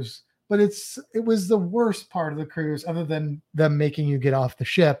cruise, but it was the worst part of the cruise other than them making you get off the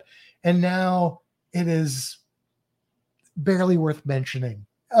ship. And now it is barely worth mentioning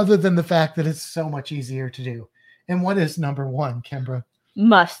other than the fact that it's so much easier to do. And what is number one, Kimbra?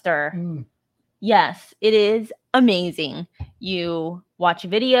 Muster. Mm. Yes, it is amazing. You watch a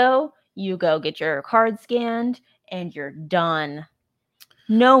video, you go get your card scanned, and you're done.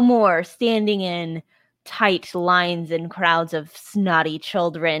 No more standing in tight lines and crowds of snotty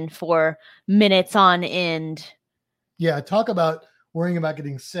children for minutes on end. Yeah, talk about worrying about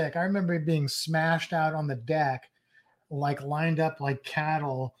getting sick. I remember being smashed out on the deck, like lined up like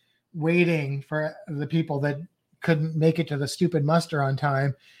cattle, waiting for the people that couldn't make it to the stupid muster on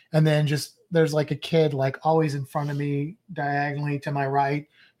time. And then just there's like a kid like always in front of me, diagonally to my right,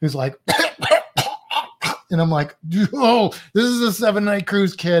 who's like, and I'm like, oh, this is a 7-night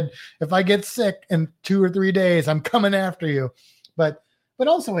cruise, kid. If I get sick in 2 or 3 days, I'm coming after you. But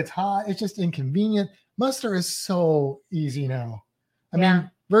also it's hot. It's just inconvenient. Muster is so easy now. I mean,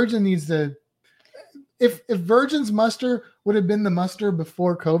 Virgin needs to, if Virgin's muster would have been the muster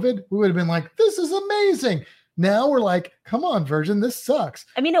before COVID, we would have been like, this is amazing. Now we're like, come on, Virgin, this sucks.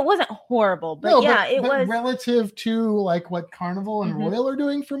 I mean, it wasn't horrible, but no, it was relative to like what Carnival and Royal are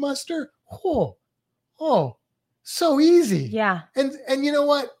doing for muster. Oh, so easy. Yeah. And you know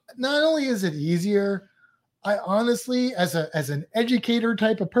what? Not only is it easier, I honestly, as an educator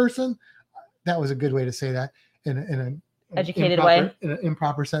type of person, that was a good way to say that in an educated way, in an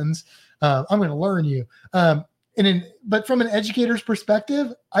improper sentence. I'm going to learn you. But from an educator's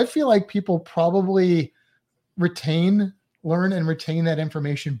perspective, I feel like people probably learn and retain that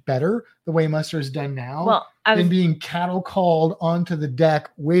information better the way muster is done now than being cattle called onto the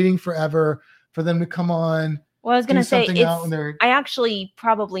deck, waiting forever for them to come on. Well, I was going to say, I actually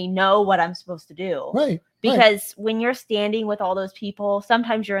probably know what I'm supposed to do. Right. Because when you're standing with all those people,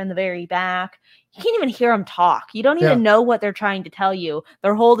 sometimes you're in the very back. You can't even hear them talk. You don't even know what they're trying to tell you.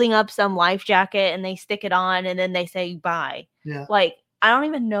 They're holding up some life jacket and they stick it on and then they say bye. Yeah. Like, I don't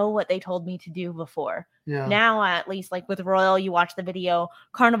even know what they told me to do before. Yeah. Now, at least like with Royal, you watch the video.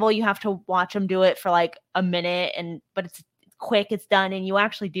 Carnival, you have to watch them do it for like a minute, but it's quick, it's done, and you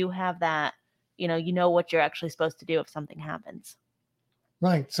actually do have that. You know what you're actually supposed to do if something happens.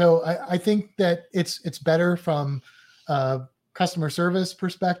 Right. So I think that it's better from a customer service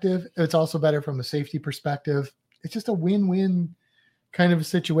perspective. It's also better from a safety perspective. It's just a win-win kind of a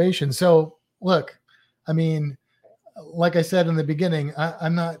situation. So look, I mean, like I said in the beginning,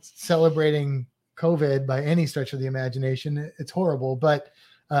 I'm not celebrating COVID by any stretch of the imagination. It's horrible, but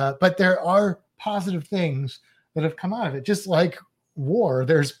there are positive things that have come out of it. Just like war,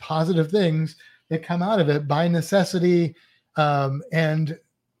 there's positive things that come out of it by necessity. And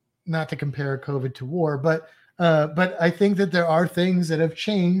not to compare COVID to war, but I think that there are things that have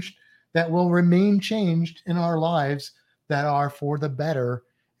changed that will remain changed in our lives that are for the better.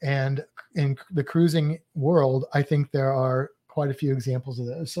 And in the cruising world, I think there are quite a few examples of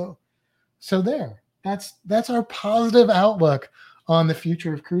those. So there, that's our positive outlook on the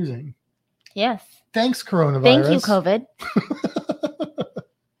future of cruising. Yes. Thanks, coronavirus. Thank you, COVID.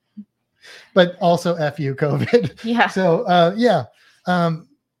 But also F you, COVID. Yeah. So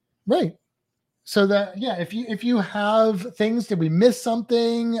right. So that if you have things, did we miss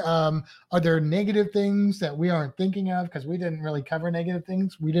something? Are there negative things that we aren't thinking of? Because we didn't really cover negative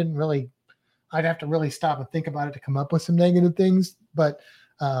things. I'd have to really stop and think about it to come up with some negative things. But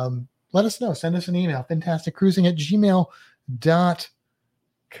let us know. Send us an email,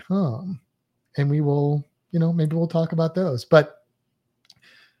 fantasticcruising@gmail.com. And we will, maybe we'll talk about those. But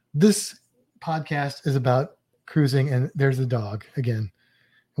this podcast is about cruising, and there's the dog again.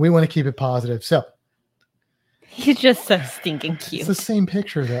 We want to keep it positive. So he's just so stinking cute. It's the same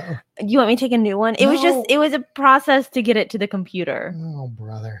picture though. You want me to take a new one? It was a process to get it to the computer. Oh,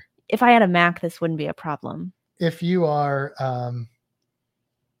 brother. If I had a Mac, this wouldn't be a problem. If you are,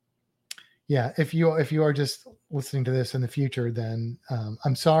 if you are just listening to this in the future, then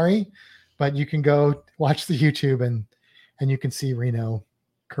I'm sorry, but you can go watch the YouTube and you can see Reno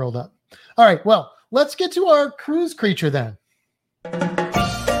curled up. All right. Well, let's get to our cruise creature then.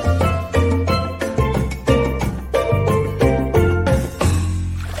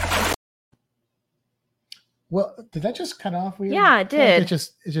 Well, did that just cut off? Yeah, it did. It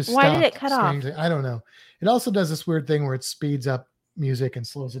just Why did it cut strangely. off? I don't know. It also does this weird thing where it speeds up music and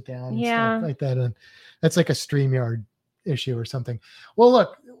slows it down. And Yeah. stuff like that. And that's like a StreamYard issue or something. Well,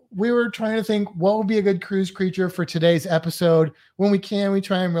 look, we were trying to think what would be a good cruise creature for today's episode. When we can, we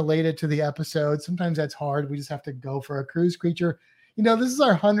try and relate it to the episode. Sometimes that's hard. We just have to go for a cruise creature. This is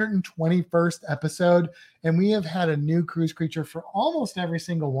our 121st episode, and we have had a new cruise creature for almost every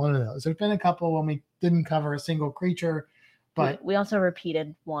single one of those. There's been a couple when we didn't cover a single creature, but we also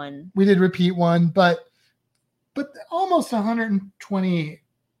repeated one. We did repeat one, but almost 120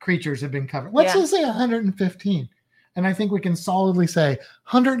 creatures have been covered. Let's just say 115. And I think we can solidly say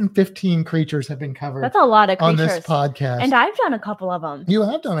 115 creatures have been covered. That's a lot of creatures on this podcast. And I've done a couple of them. You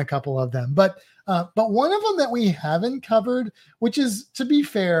have done a couple of them, but one of them that we haven't covered, which is, to be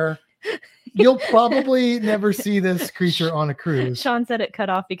fair, you'll probably never see this creature on a cruise. Sean said it cut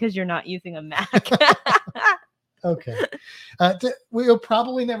off because you're not using a Mac. Okay. We'll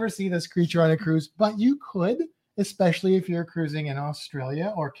probably never see this creature on a cruise, but you could, especially if you're cruising in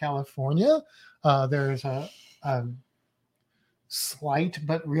Australia or California. There's a slight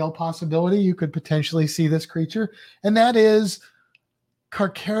but real possibility you could potentially see this creature, and that is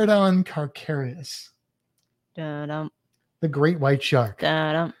Carcharodon carcharias, the great white shark.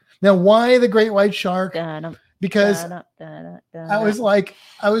 Now, why the great white shark? Because I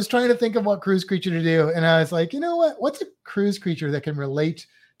was trying to think of what cruise creature to do, and I was like, you know what? What's a cruise creature that can relate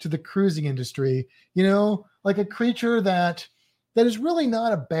to the cruising industry? Like a creature that is really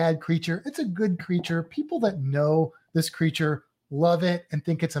not a bad creature. It's a good creature. People that know this creature love it and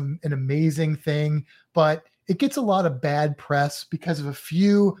think it's an amazing thing, but it gets a lot of bad press because of a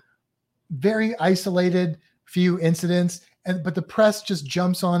few very isolated incidents. But the press just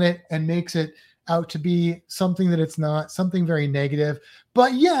jumps on it and makes it out to be something that it's not, something very negative,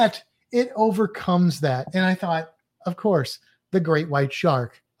 but yet it overcomes that. And I thought, of course, the great white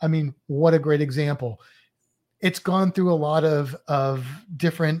shark. I mean, what a great example. It's gone through a lot of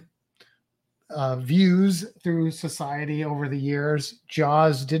different views through society over the years.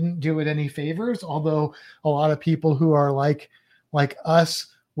 Jaws didn't do it any favors, although a lot of people who are like us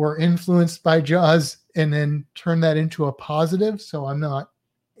were influenced by Jaws and then turned that into a positive. So I'm not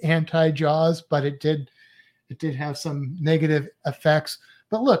anti-Jaws, but it did have some negative effects.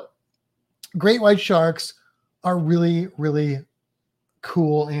 But look, great white sharks are really, really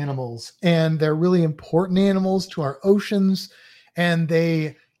cool animals, and they're really important animals to our oceans, and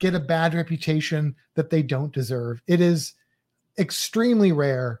they get a bad reputation that they don't deserve. It is extremely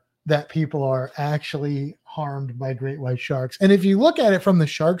rare that people are actually harmed by great white sharks. And if you look at it from the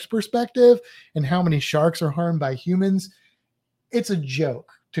shark's perspective and how many sharks are harmed by humans, it's a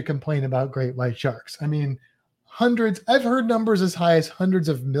joke to complain about great white sharks. I mean, hundreds, I've heard numbers as high as hundreds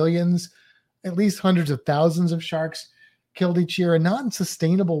of millions, at least hundreds of thousands of sharks killed each year, and not in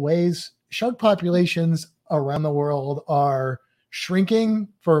sustainable ways. Shark populations around the world are shrinking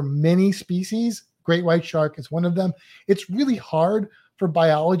for many species. Great white shark is one of them. It's really hard for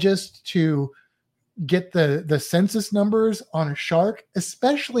biologists to get the census numbers on a shark,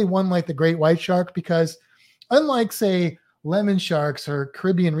 especially one like the great white shark, because unlike, say, lemon sharks or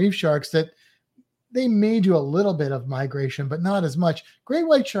Caribbean reef sharks, that they may do a little bit of migration, but not as much. Great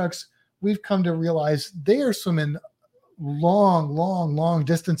white sharks, we've come to realize they are swimming long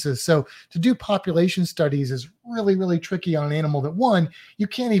distances. So to do population studies is really, really tricky on an animal that, one, you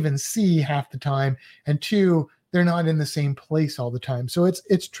can't even see half the time, and two, they're not in the same place all the time. So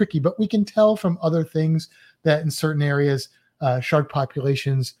it's tricky, but we can tell from other things that in certain areas, shark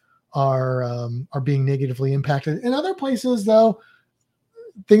populations are being negatively impacted. In other places, though,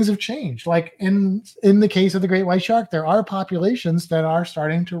 things have changed. Like in the case of the great white shark, there are populations that are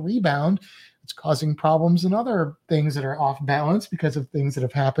starting to rebound. It's causing problems in other things that are off balance because of things that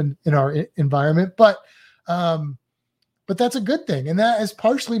have happened in our environment. But that's a good thing. And that is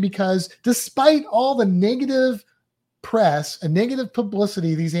partially because despite all the negative press and negative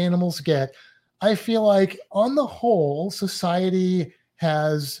publicity these animals get, I feel like on the whole, society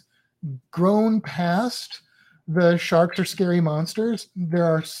has grown past the sharks are scary monsters. There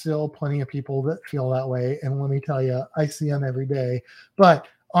are still plenty of people that feel that way. And let me tell you, I see them every day. But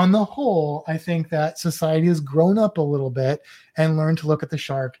on the whole, I think that society has grown up a little bit and learned to look at the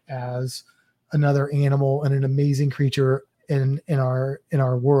shark as another animal and an amazing creature in our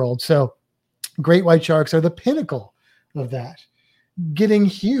world. So great white sharks are the pinnacle of that, getting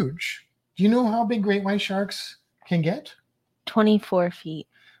huge. Do you know how big great white sharks can get? 24 feet.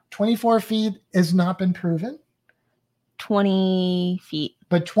 24 feet has not been proven. 20 feet.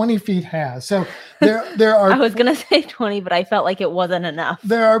 But 20 feet has. So there are. I was going to say 20, but I felt like it wasn't enough.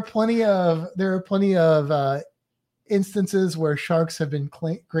 There are plenty of instances where sharks have been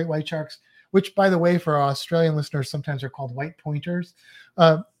great white sharks, which, by the way, for our Australian listeners, sometimes are called white pointers.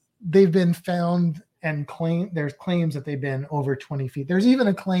 They've been found there's claims that they've been over 20 feet. There's even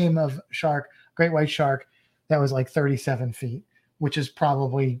a claim of great white shark, that was like 37 feet, which is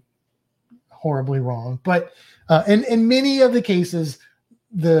probably horribly wrong. But in many of the cases,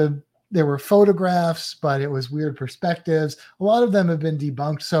 there were photographs, but it was weird perspectives. A lot of them have been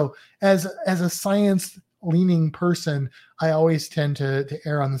debunked. So as a science leaning person, I always tend to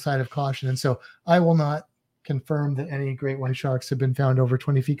err on the side of caution. And so I will not confirm that any great white sharks have been found over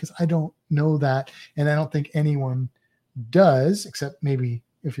 20 feet because I don't know that. And I don't think anyone does, except maybe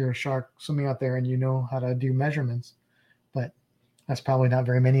if you're a shark swimming out there and you know how to do measurements. But that's probably not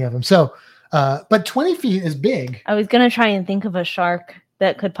very many of them. So, but 20 feet is big. I was going to try and think of a shark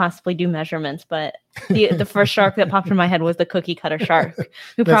that could possibly do measurements, but the first shark that popped in my head was the cookie cutter shark,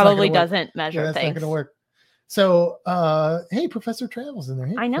 who probably doesn't measure that's things. Not going to work. So, hey, Professor Travel's in there.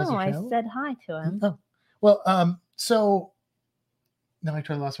 Hey, I know. Professor I Travel. said hi to him. Oh, well, so now I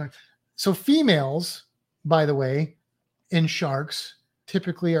tried the last one. So females, by the way, in sharks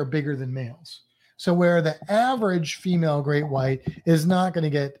typically are bigger than males. So where the average female great white is not going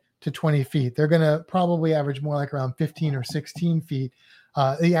to get to 20 feet, they're going to probably average more like around 15 or 16 feet.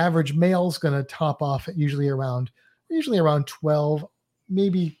 The average male is going to top off at usually around 12,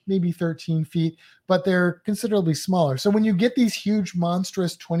 maybe 13 feet, but they're considerably smaller. So when you get these huge,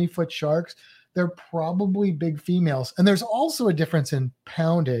 monstrous 20-foot sharks, they're probably big females. And there's also a difference in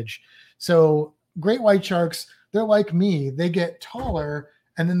poundage. So great white sharks, they're like me. They get taller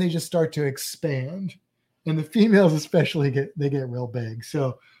and then they just start to expand. And the females especially get real big.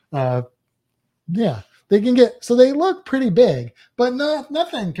 So yeah, they look pretty big, but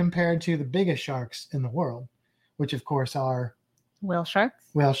nothing compared to the biggest sharks in the world, which of course are whale sharks.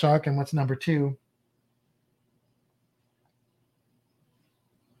 Whale shark. And what's number 2?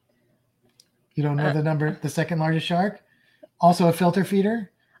 You don't know the second largest shark? Also a filter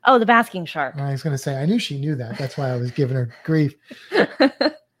feeder? Oh, the basking shark. I was going to say, I knew she knew that. That's why I was giving her grief.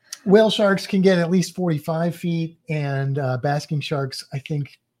 Whale sharks can get at least 45 feet, and basking sharks, I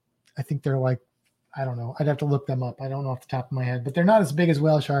think they're like, I don't know. I'd have to look them up. I don't know off the top of my head, but they're not as big as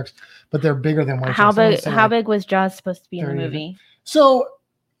whale sharks, but they're bigger than white sharks. How big was Jaws supposed to be in the movie? So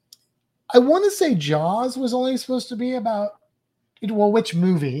I want to say Jaws was only supposed to be about, well, which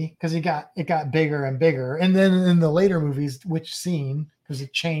movie? Because it got bigger and bigger. And then in the later movies, which scene? Because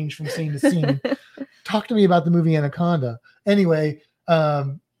it changed from scene to scene. Talk to me about the movie Anaconda. Anyway, I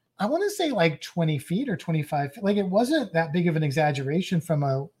want to say like 20 feet or 25 feet. Like it wasn't that big of an exaggeration from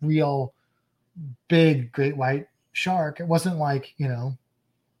a real big great white shark. It wasn't like,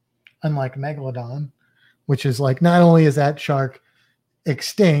 unlike Megalodon, which is like, not only is that shark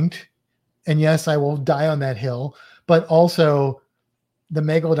extinct, and yes, I will die on that hill, but also the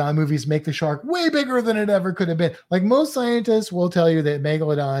Megalodon movies make the shark way bigger than it ever could have been. Like most scientists will tell you that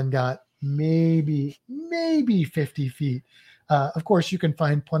Megalodon got maybe 50 feet. Of course, you can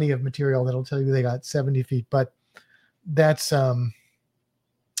find plenty of material that'll tell you they got 70 feet, but that's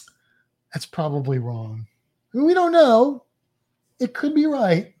probably wrong. We don't know. It could be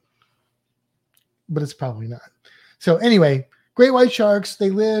right, but it's probably not. So anyway, great white sharks, they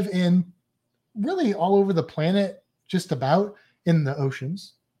live in really all over the planet, just about in the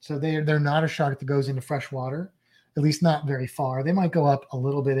oceans. So they're not a shark that goes into fresh water, at least not very far. They might go up a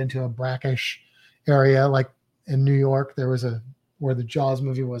little bit into a brackish area, like in New York. There was where the Jaws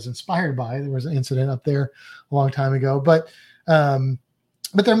movie was inspired by. There was an incident up there a long time ago, but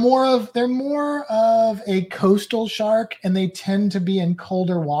they're more of a coastal shark, and they tend to be in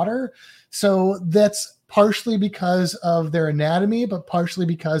colder water. So that's partially because of their anatomy, but partially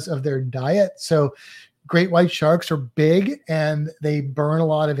because of their diet. So great white sharks are big and they burn a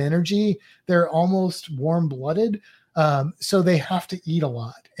lot of energy. They're almost warm-blooded. So they have to eat a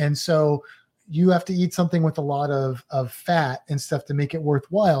lot. And so you have to eat something with a lot of fat and stuff to make it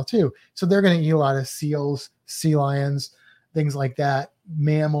worthwhile too. So they're going to eat a lot of seals, sea lions, things like that,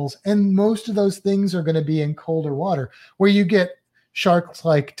 mammals. And most of those things are going to be in colder water, where you get sharks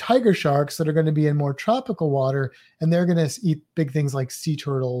like tiger sharks that are going to be in more tropical water, and they're going to eat big things like sea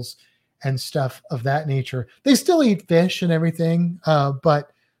turtles and stuff of that nature. They still eat fish and everything,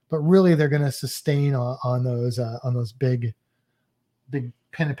 but really they're going to sustain on those big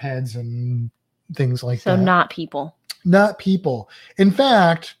pinnipeds and things like that. So not people. Not people. In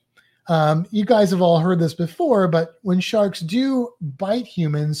fact, you guys have all heard this before, but when sharks do bite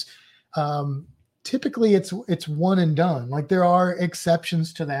humans, typically it's one and done. Like there are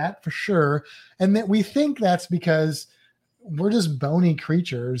exceptions to that for sure. And that we think that's because we're just bony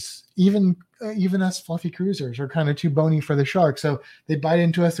creatures. Even us fluffy cruisers are kind of too bony for the shark. So they bite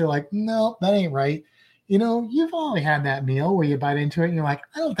into us. They're like, no, that ain't right. You've only had that meal where you bite into it and you're like,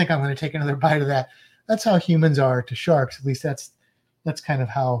 I don't think I'm going to take another bite of that. that's how humans are to sharks. At least that's kind of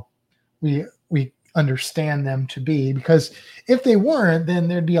how we understand them to be, because if they weren't, then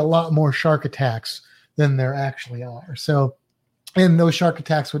there'd be a lot more shark attacks than there actually are. So, and those shark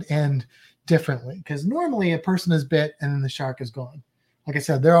attacks would end differently, because normally a person is bit and then the shark is gone. Like I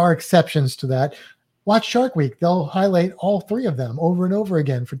said, there are exceptions to that. Watch Shark Week. They'll highlight all 3 of them over and over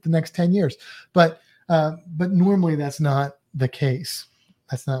again for the next 10 years. But normally that's not the case.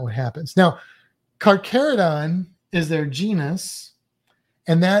 That's not what happens. Now, Carcharodon is their genus,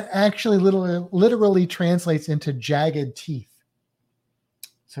 and that actually literally translates into jagged teeth.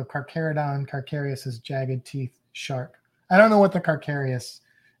 So Carcharias is jagged teeth shark. I don't know what the Carcharias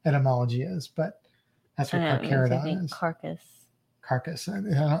etymology is, but that's what Carcharodon is. Carcass.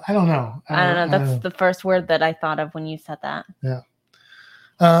 I don't know. I don't know. That's the first word that I thought of when you said that. Yeah.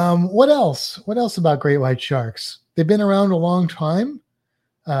 What else? What else about great white sharks? They've been around a long time,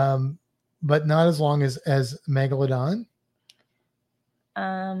 but not as long as Megalodon.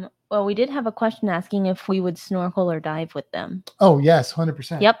 Well, we did have a question asking if we would snorkel or dive with them. Oh, yes,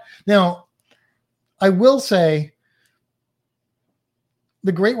 100%. Yep. Now, I will say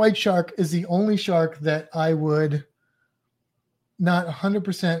the great white shark is the only shark that I would not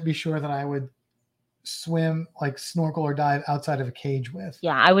 100% be sure that I would swim, like snorkel or dive outside of a cage with.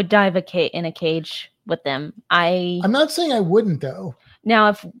 Yeah, I would dive in a cage with them. I'm not saying I wouldn't, though. Now,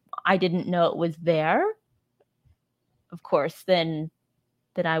 if I didn't know it was there, of course, then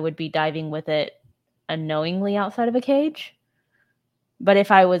I would be diving with it unknowingly outside of a cage. But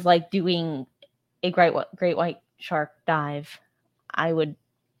if I was like doing a great white shark dive, I would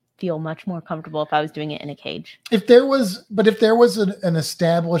feel much more comfortable if I was doing it in a cage. If there was an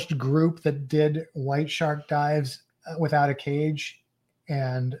established group that did white shark dives without a cage,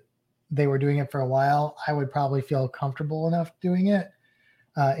 and they were doing it for a while, I would probably feel comfortable enough doing it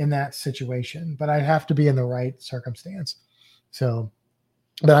in that situation. But I'd have to be in the right circumstance. So,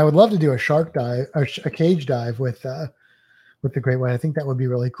 but I would love to do a shark dive or a cage dive with the great white. I think that would be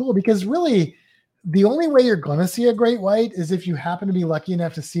really cool, because really, the only way you're going to see a great white is if you happen to be lucky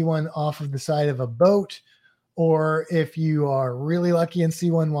enough to see one off of the side of a boat, or if you are really lucky and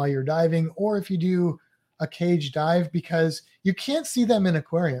see one while you're diving, or if you do a cage dive, because you can't see them in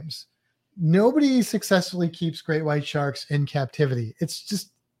aquariums. Nobody successfully keeps great white sharks in captivity. It's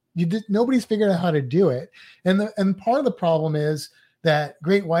just nobody's figured out how to do it. And part of the problem is that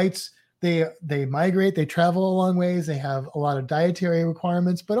great whites, they migrate, they travel a long ways, they have a lot of dietary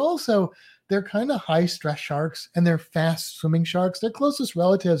requirements, but also they're kind of high stress sharks, and they're fast swimming sharks. Their closest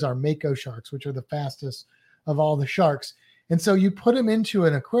relatives are mako sharks, which are the fastest of all the sharks. And so you put them into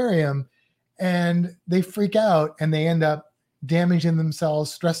an aquarium and they freak out and they end up damaging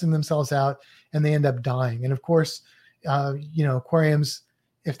themselves, stressing themselves out, and they end up dying. And of course, aquariums,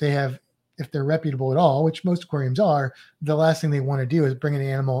 if they're reputable at all, which most aquariums are, the last thing they want to do is bring an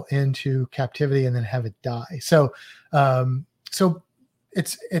animal into captivity and then have it die. So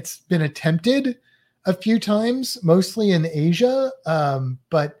it's been attempted a few times, mostly in Asia.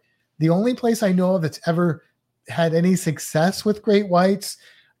 But the only place I know of that's ever had any success with great whites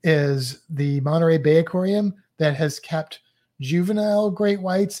is the Monterey Bay Aquarium, that has kept juvenile great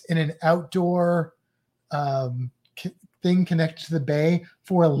whites in an outdoor thing connected to the bay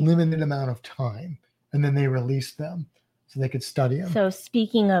for a limited amount of time. And then they released them so they could study them. So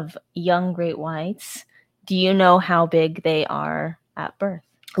speaking of young great whites, do you know how big they are at birth?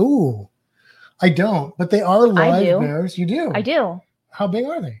 Ooh, I don't, but they are live bears. You do? I do. How big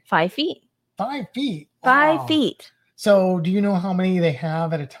are they? 5 feet. 5 feet. 5 feet. So do you know how many they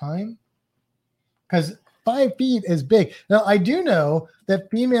have at a time? Because 5 feet is big. Now, I do know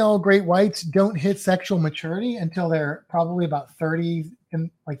that female great whites don't hit sexual maturity until they're probably about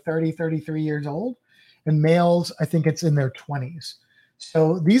 33 years old. And males, I think it's in their 20s.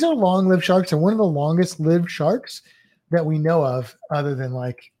 So these are long-lived sharks, and one of the longest-lived sharks that we know of, other than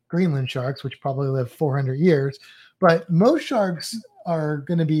like Greenland sharks, which probably live 400 years. But most sharks are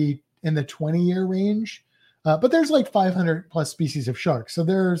going to be in the 20-year range. But there's like 500 plus species of sharks. So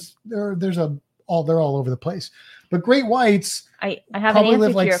they're all over the place. But great whites I have probably an answer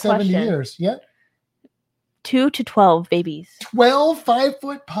live like to your 70 question. Years. Yeah. 2 to 12 babies. 12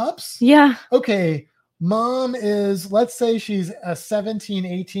 5-foot pups? Yeah. Okay. Mom is, let's say she's a 17,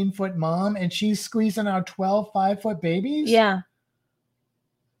 18-foot mom, and she's squeezing out 12 5-foot babies? Yeah.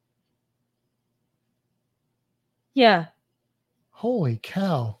 Yeah. Holy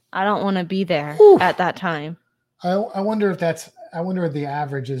cow. I don't want to be there at that time. I wonder if the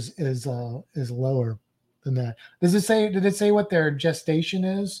average is lower than that. Did it say what their gestation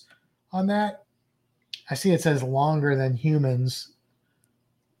is on that? I see it says longer than humans.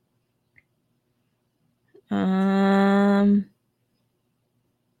 Let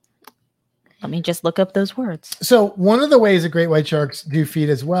me just look up those words. So one of the ways that great white sharks do feed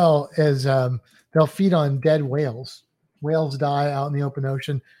as well is they'll feed on dead whales. Whales die out in the open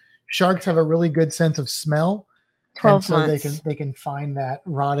ocean. Sharks have a really good sense of smell. 12 so months. they can find that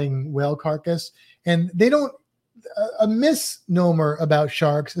rotting whale carcass. And they don't, a misnomer about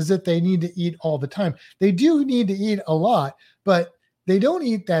sharks is that they need to eat all the time. They do need to eat a lot, but they don't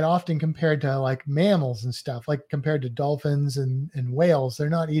eat that often compared to like mammals and stuff, like compared to dolphins and whales. They're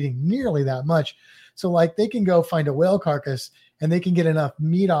not eating nearly that much. So like they can go find a whale carcass and they can get enough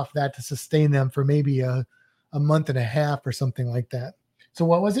meat off that to sustain them for maybe a month and a half or something like that. So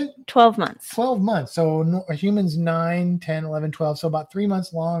what was it? 12 months. 12 months. So a human's 9, 10, 11, 12. So about 3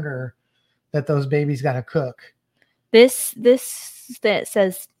 months longer that those babies got to cook. This that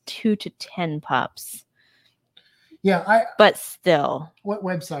says 2 to 10 pups. Yeah, but still. What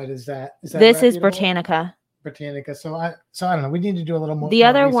website is that? Is that this is reputable? Britannica. Britannica. So I don't know. We need to do a little more. The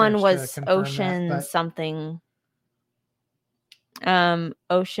other more one research was to confirm Ocean that, something.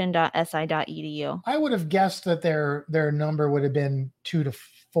 Ocean.si.edu. I would have guessed that their number would have been 2 to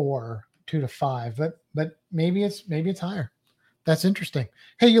 4, 2 to 5, but maybe it's higher. That's interesting.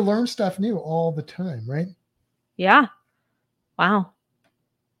 Hey, you learn stuff new all the time, right? Yeah. Wow.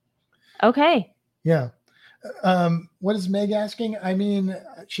 Okay. Yeah. What is Meg asking? I mean,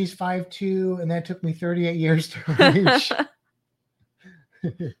 she's 5'2", and that took me 38 years to reach.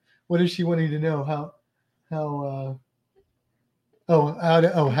 What is she wanting to know? How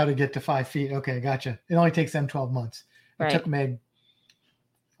to get to 5 feet. Okay, gotcha. It only takes them 12 months. It took Meg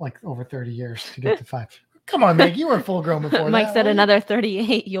like over 30 years to get to 5. Come on, Meg, you were full grown before Mike that. said another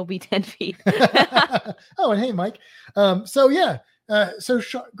 38, you'll be 10 feet. Oh, and hey, Mike.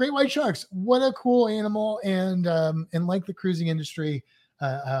 Great white sharks, what a cool animal, and like the cruising industry,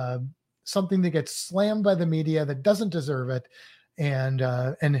 something that gets slammed by the media that doesn't deserve it,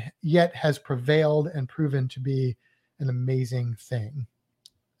 and yet has prevailed and proven to be an amazing thing.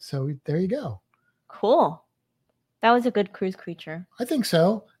 So there you go. Cool. That was a good cruise creature. I think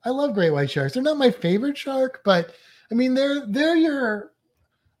so. I love great white sharks. They're not my favorite shark, but I mean they're your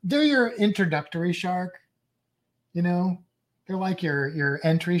introductory shark. You know, they're like your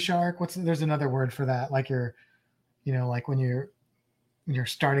entry shark. There's another word for that. Like like when you're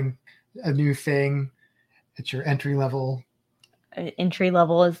starting a new thing, it's your entry level. Entry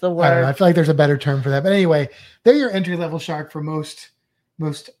level is the word. I don't know. I feel like there's a better term for that. But anyway, they're your entry level shark for most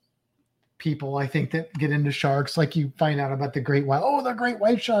people, I think, that get into sharks. Like you find out about the great white. Oh, the great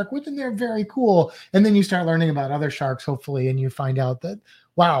white shark, which they're very cool. And then you start learning about other sharks, hopefully, and you find out that,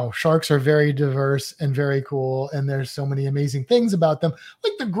 wow, sharks are very diverse and very cool. And there's so many amazing things about them,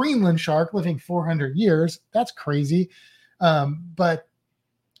 like the Greenland shark living 400 years. That's crazy.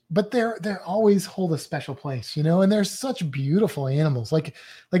 But they're always hold a special place, and they're such beautiful animals. Like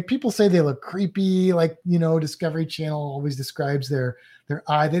people say they look creepy, like, Discovery Channel always describes their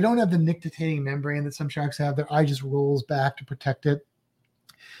eye. They don't have the nictitating membrane that some sharks have. Their eye just rolls back to protect it.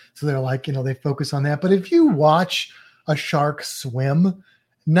 So they're like, they focus on that. But if you watch a shark swim,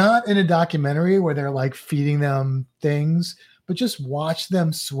 not in a documentary where they're like feeding them things, but just watch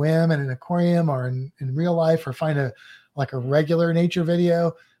them swim in an aquarium or in real life, or find a regular nature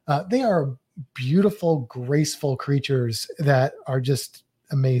video. They are beautiful, graceful creatures that are just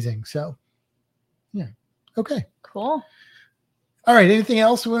amazing. So, yeah. Okay. Cool. All right. Anything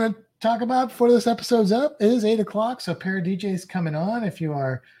else we want to talk about before this episode's up? It is 8:00, so Para DJ's coming on if you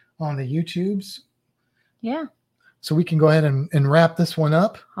are on the YouTubes. Yeah. So we can go ahead and wrap this one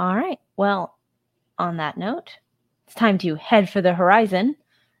up. All right. Well, on that note, it's time to head for the horizon.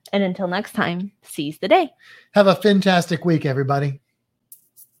 And until next time, seize the day. Have a fantastic week, everybody.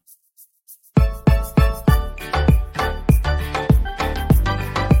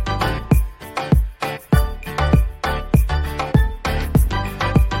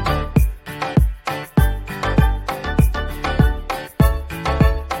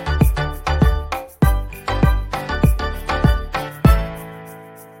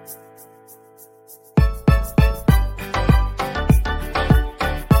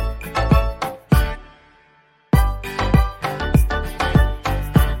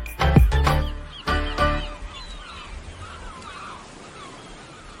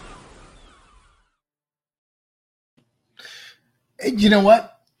 You know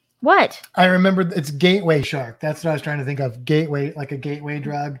what? What? I remember it's gateway shark. That's what I was trying to think of. Gateway, like a gateway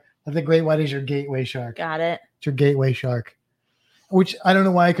drug. The great white is your gateway shark. Got it. It's your gateway shark. Which I don't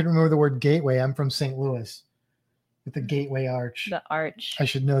know why I could remember the word gateway. I'm from St. Louis with the gateway arch. The arch. I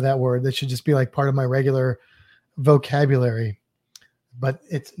should know that word. That should just be like part of my regular vocabulary. But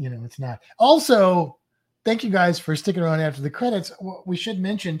it's, it's not. Also, thank you guys for sticking around after the credits. We should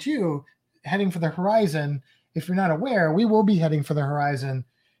mention too, heading for the horizon. If you're not aware, we will be heading for the horizon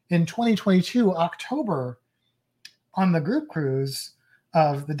in 2022, October, on the group cruise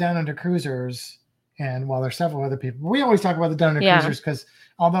of the Down Under Cruisers. And while there's several other people, we always talk about the Down Under Cruisers because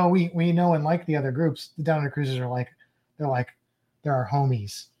although we know and like the other groups, the Down Under Cruisers are they're our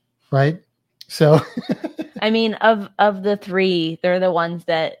homies, right? So, I mean, of the three, they're the ones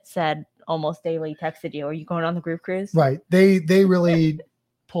that said almost daily texted you, "Are you going on the group cruise?" Right. They really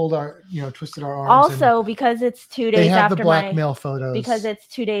pulled twisted our arms. Also, because it's 2 days after the blackmail photos. Because it's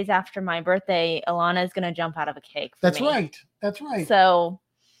 2 days after my birthday, Alana is going to jump out of a cake. That's right. That's right. So,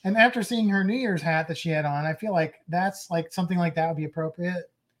 and after seeing her New Year's hat that she had on, I feel like that's like something like that would be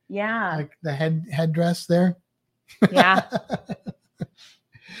appropriate. Yeah. Like the headdress there. Yeah.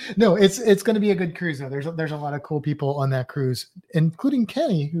 No, it's going to be a good cruise though. There's a lot of cool people on that cruise, including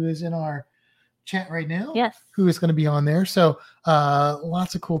Kenny, who is in our chat right now. Yes. Who is going to be on there. So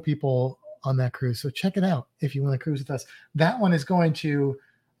lots of cool people on that cruise. So check it out if you want to cruise with us. That one is going to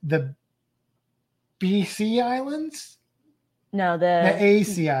the BC Islands. No, the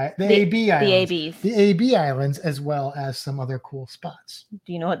ACI, the AB Islands. The ABs. The AB Islands, as well as some other cool spots.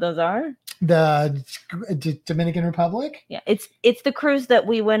 Do you know what those are? The Dominican Republic. Yeah, it's the cruise that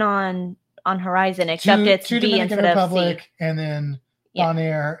we went on Horizon, except it's to B Dominican instead Republic, of C. And then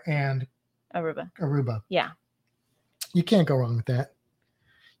Bonaire and Aruba. Yeah. You can't go wrong with that.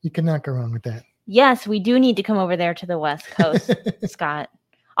 You cannot go wrong with that. Yes, we do need to come over there to the West Coast, Scott.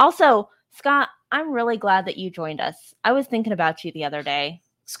 Also, Scott, I'm really glad that you joined us. I was thinking about you the other day.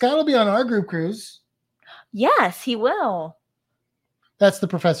 Scott will be on our group cruise. Yes, he will. That's the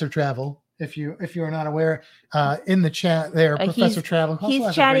Professor Travel. If you are not aware, in the chat there, Professor Travel.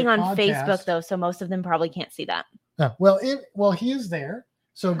 He's chatting on Facebook though, so most of them probably can't see that. Oh, well, he is there.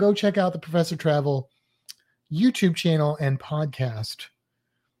 So go check out the Professor Travel YouTube channel and podcast.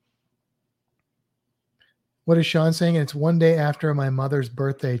 What is Sean saying? It's one day after my mother's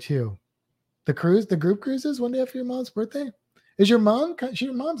birthday too. The group cruise is one day after your mom's birthday. Is your mom?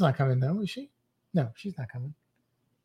 Your mom's not coming though, is she? No, she's not coming.